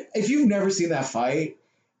 Dude, if you've never seen that fight,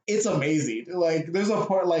 it's amazing. Like there's a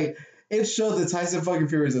part like it showed that Tyson fucking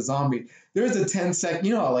Fury is a zombie. There's a 10-second.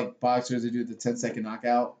 You know how like boxers they do the 10-second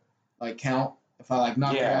knockout like count. If I like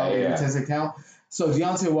knock you out, they do 10-second count. So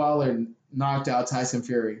Deontay Wilder knocked out Tyson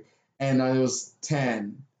Fury, and it was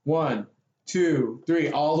 10, 1, 2,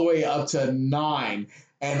 3, all the way up to 9.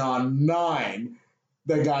 And on 9,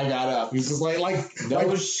 the guy got up. He's just like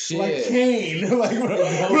shit. like Kane, like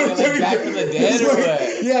back in the dead or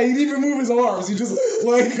what? Yeah, he didn't even move his arms. He just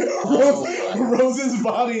like rose his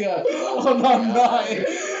body up on 9,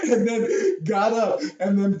 and then got up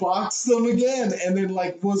and then boxed them again, and then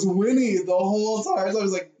like was winning the whole time. So I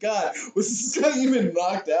was like, God, was this guy even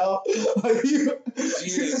knocked out? Like,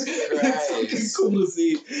 Jesus Christ, it's fucking cool to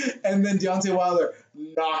see. And then Deontay Wilder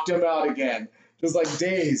knocked him out again. Just like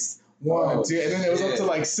days. 1, 2, and then it was up to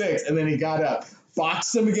like 6, and then he got up,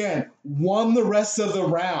 boxed him again, won the rest of the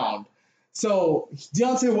round. So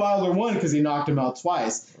Deontay Wilder won because he knocked him out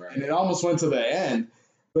twice, and it almost went to the end.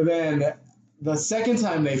 But then the second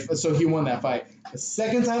time so he won that fight. The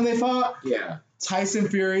second time they fought, Tyson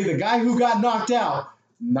Fury, the guy who got knocked out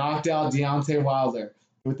Deontay Wilder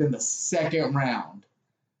within the second round,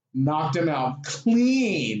 knocked him out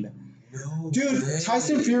clean. No Dude, way.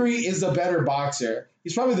 Tyson Fury is a better boxer.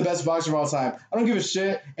 He's probably the best boxer of all time. I don't give a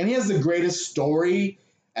shit. And he has the greatest story.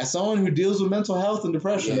 As someone who deals with mental health and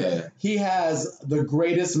depression, he has the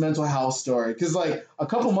greatest mental health story. Because, like, a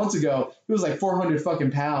couple months ago, he was, like, 400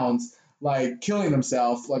 fucking pounds, like, killing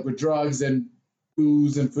himself, like, with drugs and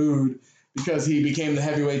booze and food because he became the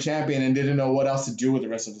heavyweight champion and didn't know what else to do with the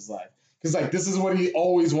rest of his life. Because, like, this is what he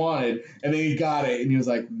always wanted. And then he got it. And he was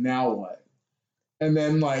like, now what? And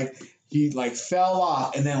then, like... He, like, fell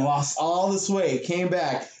off and then lost all this weight, came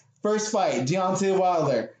back. First fight, Deontay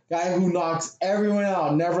Wilder, guy who knocks everyone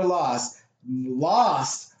out, never lost.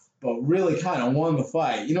 Lost, but really kind of won the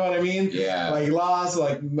fight. You know what I mean? Yeah. Like, lost,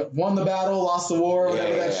 like, won the battle, lost the war,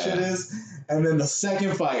 whatever that shit is. And then the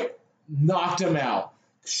second fight, knocked him out.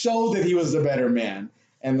 Showed that he was the better man.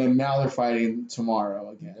 And then now they're fighting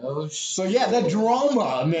tomorrow again. No so yeah, that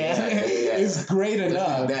drama, man, is great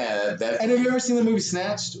enough. And have you ever seen the movie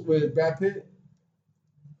Snatched with Brad Pitt?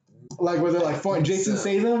 Like where they're like fighting Jason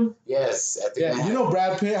Statham? Yes. You know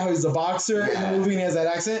Brad Pitt, how he's a boxer in the movie and he has that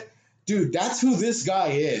accent? Dude, that's who this guy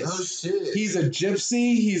is. Oh shit. He's a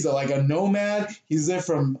gypsy. He's like a nomad. He's there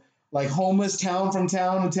from like homeless town to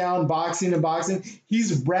town, boxing.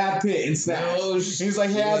 He's Brad Pitt in Snatch. No He's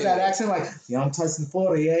like, he has that accent, like, yeah, I'm Tyson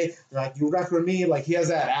Fury, eh? Like, you record me, like, he has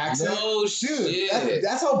that accent. No shit.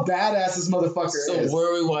 That's how badass this motherfucker is. So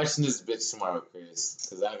where are we watching this bitch tomorrow, Chris?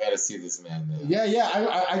 Because I gotta see this man now.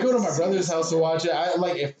 Yeah. I go to my brother's house to watch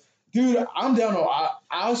it. Dude, I'm down to.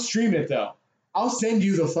 I'll stream it though. I'll send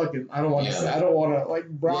you the fucking. I don't want to like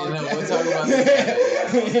broadcast. Yeah, no, we'll talk about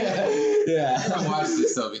that. Yeah. I haven't watched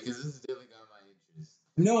this though because this is definitely got my interest.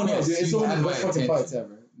 No, dude, it's one of the best fucking fights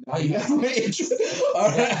ever. Now you have my interest. All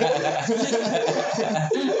right.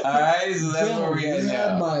 All right, so that's where we You at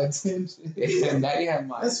had now. my attention. Now you have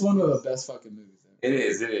mine. That's one of the best fucking movies ever. It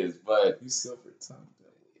is, but You silver tongue.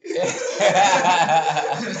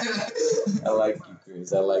 I like you,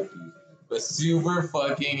 Chris. I like you. But super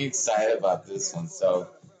fucking excited about this one. So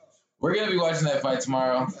we're gonna be watching that fight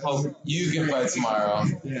tomorrow. Hope you can fight tomorrow.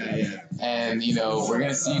 Yeah. And we're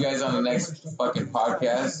gonna see you guys on the next fucking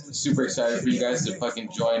podcast. Super excited for you guys to fucking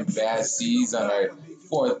join Bad C's on our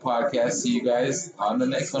 4th podcast. See you guys on the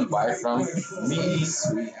next one. Bye from me.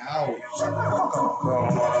 We out.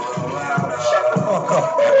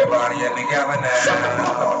 Everybody in the cabin now. Shut the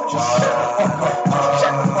fuck up.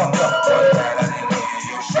 Shut the fuck up. Shut the fuck up.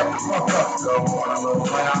 Shut the fuck up. Go on a little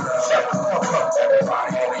louder. Shut the fuck up.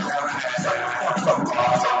 Everybody in the cabin now. Shut the fuck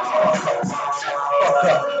up. Fuck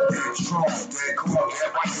up. Get strong. Man, come on.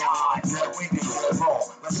 Everybody on. Yeah, we can go wrong.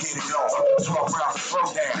 Let's get it on. 12 rounds. Slow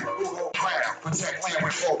down. Who won't clown? Protect land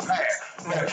with full pass.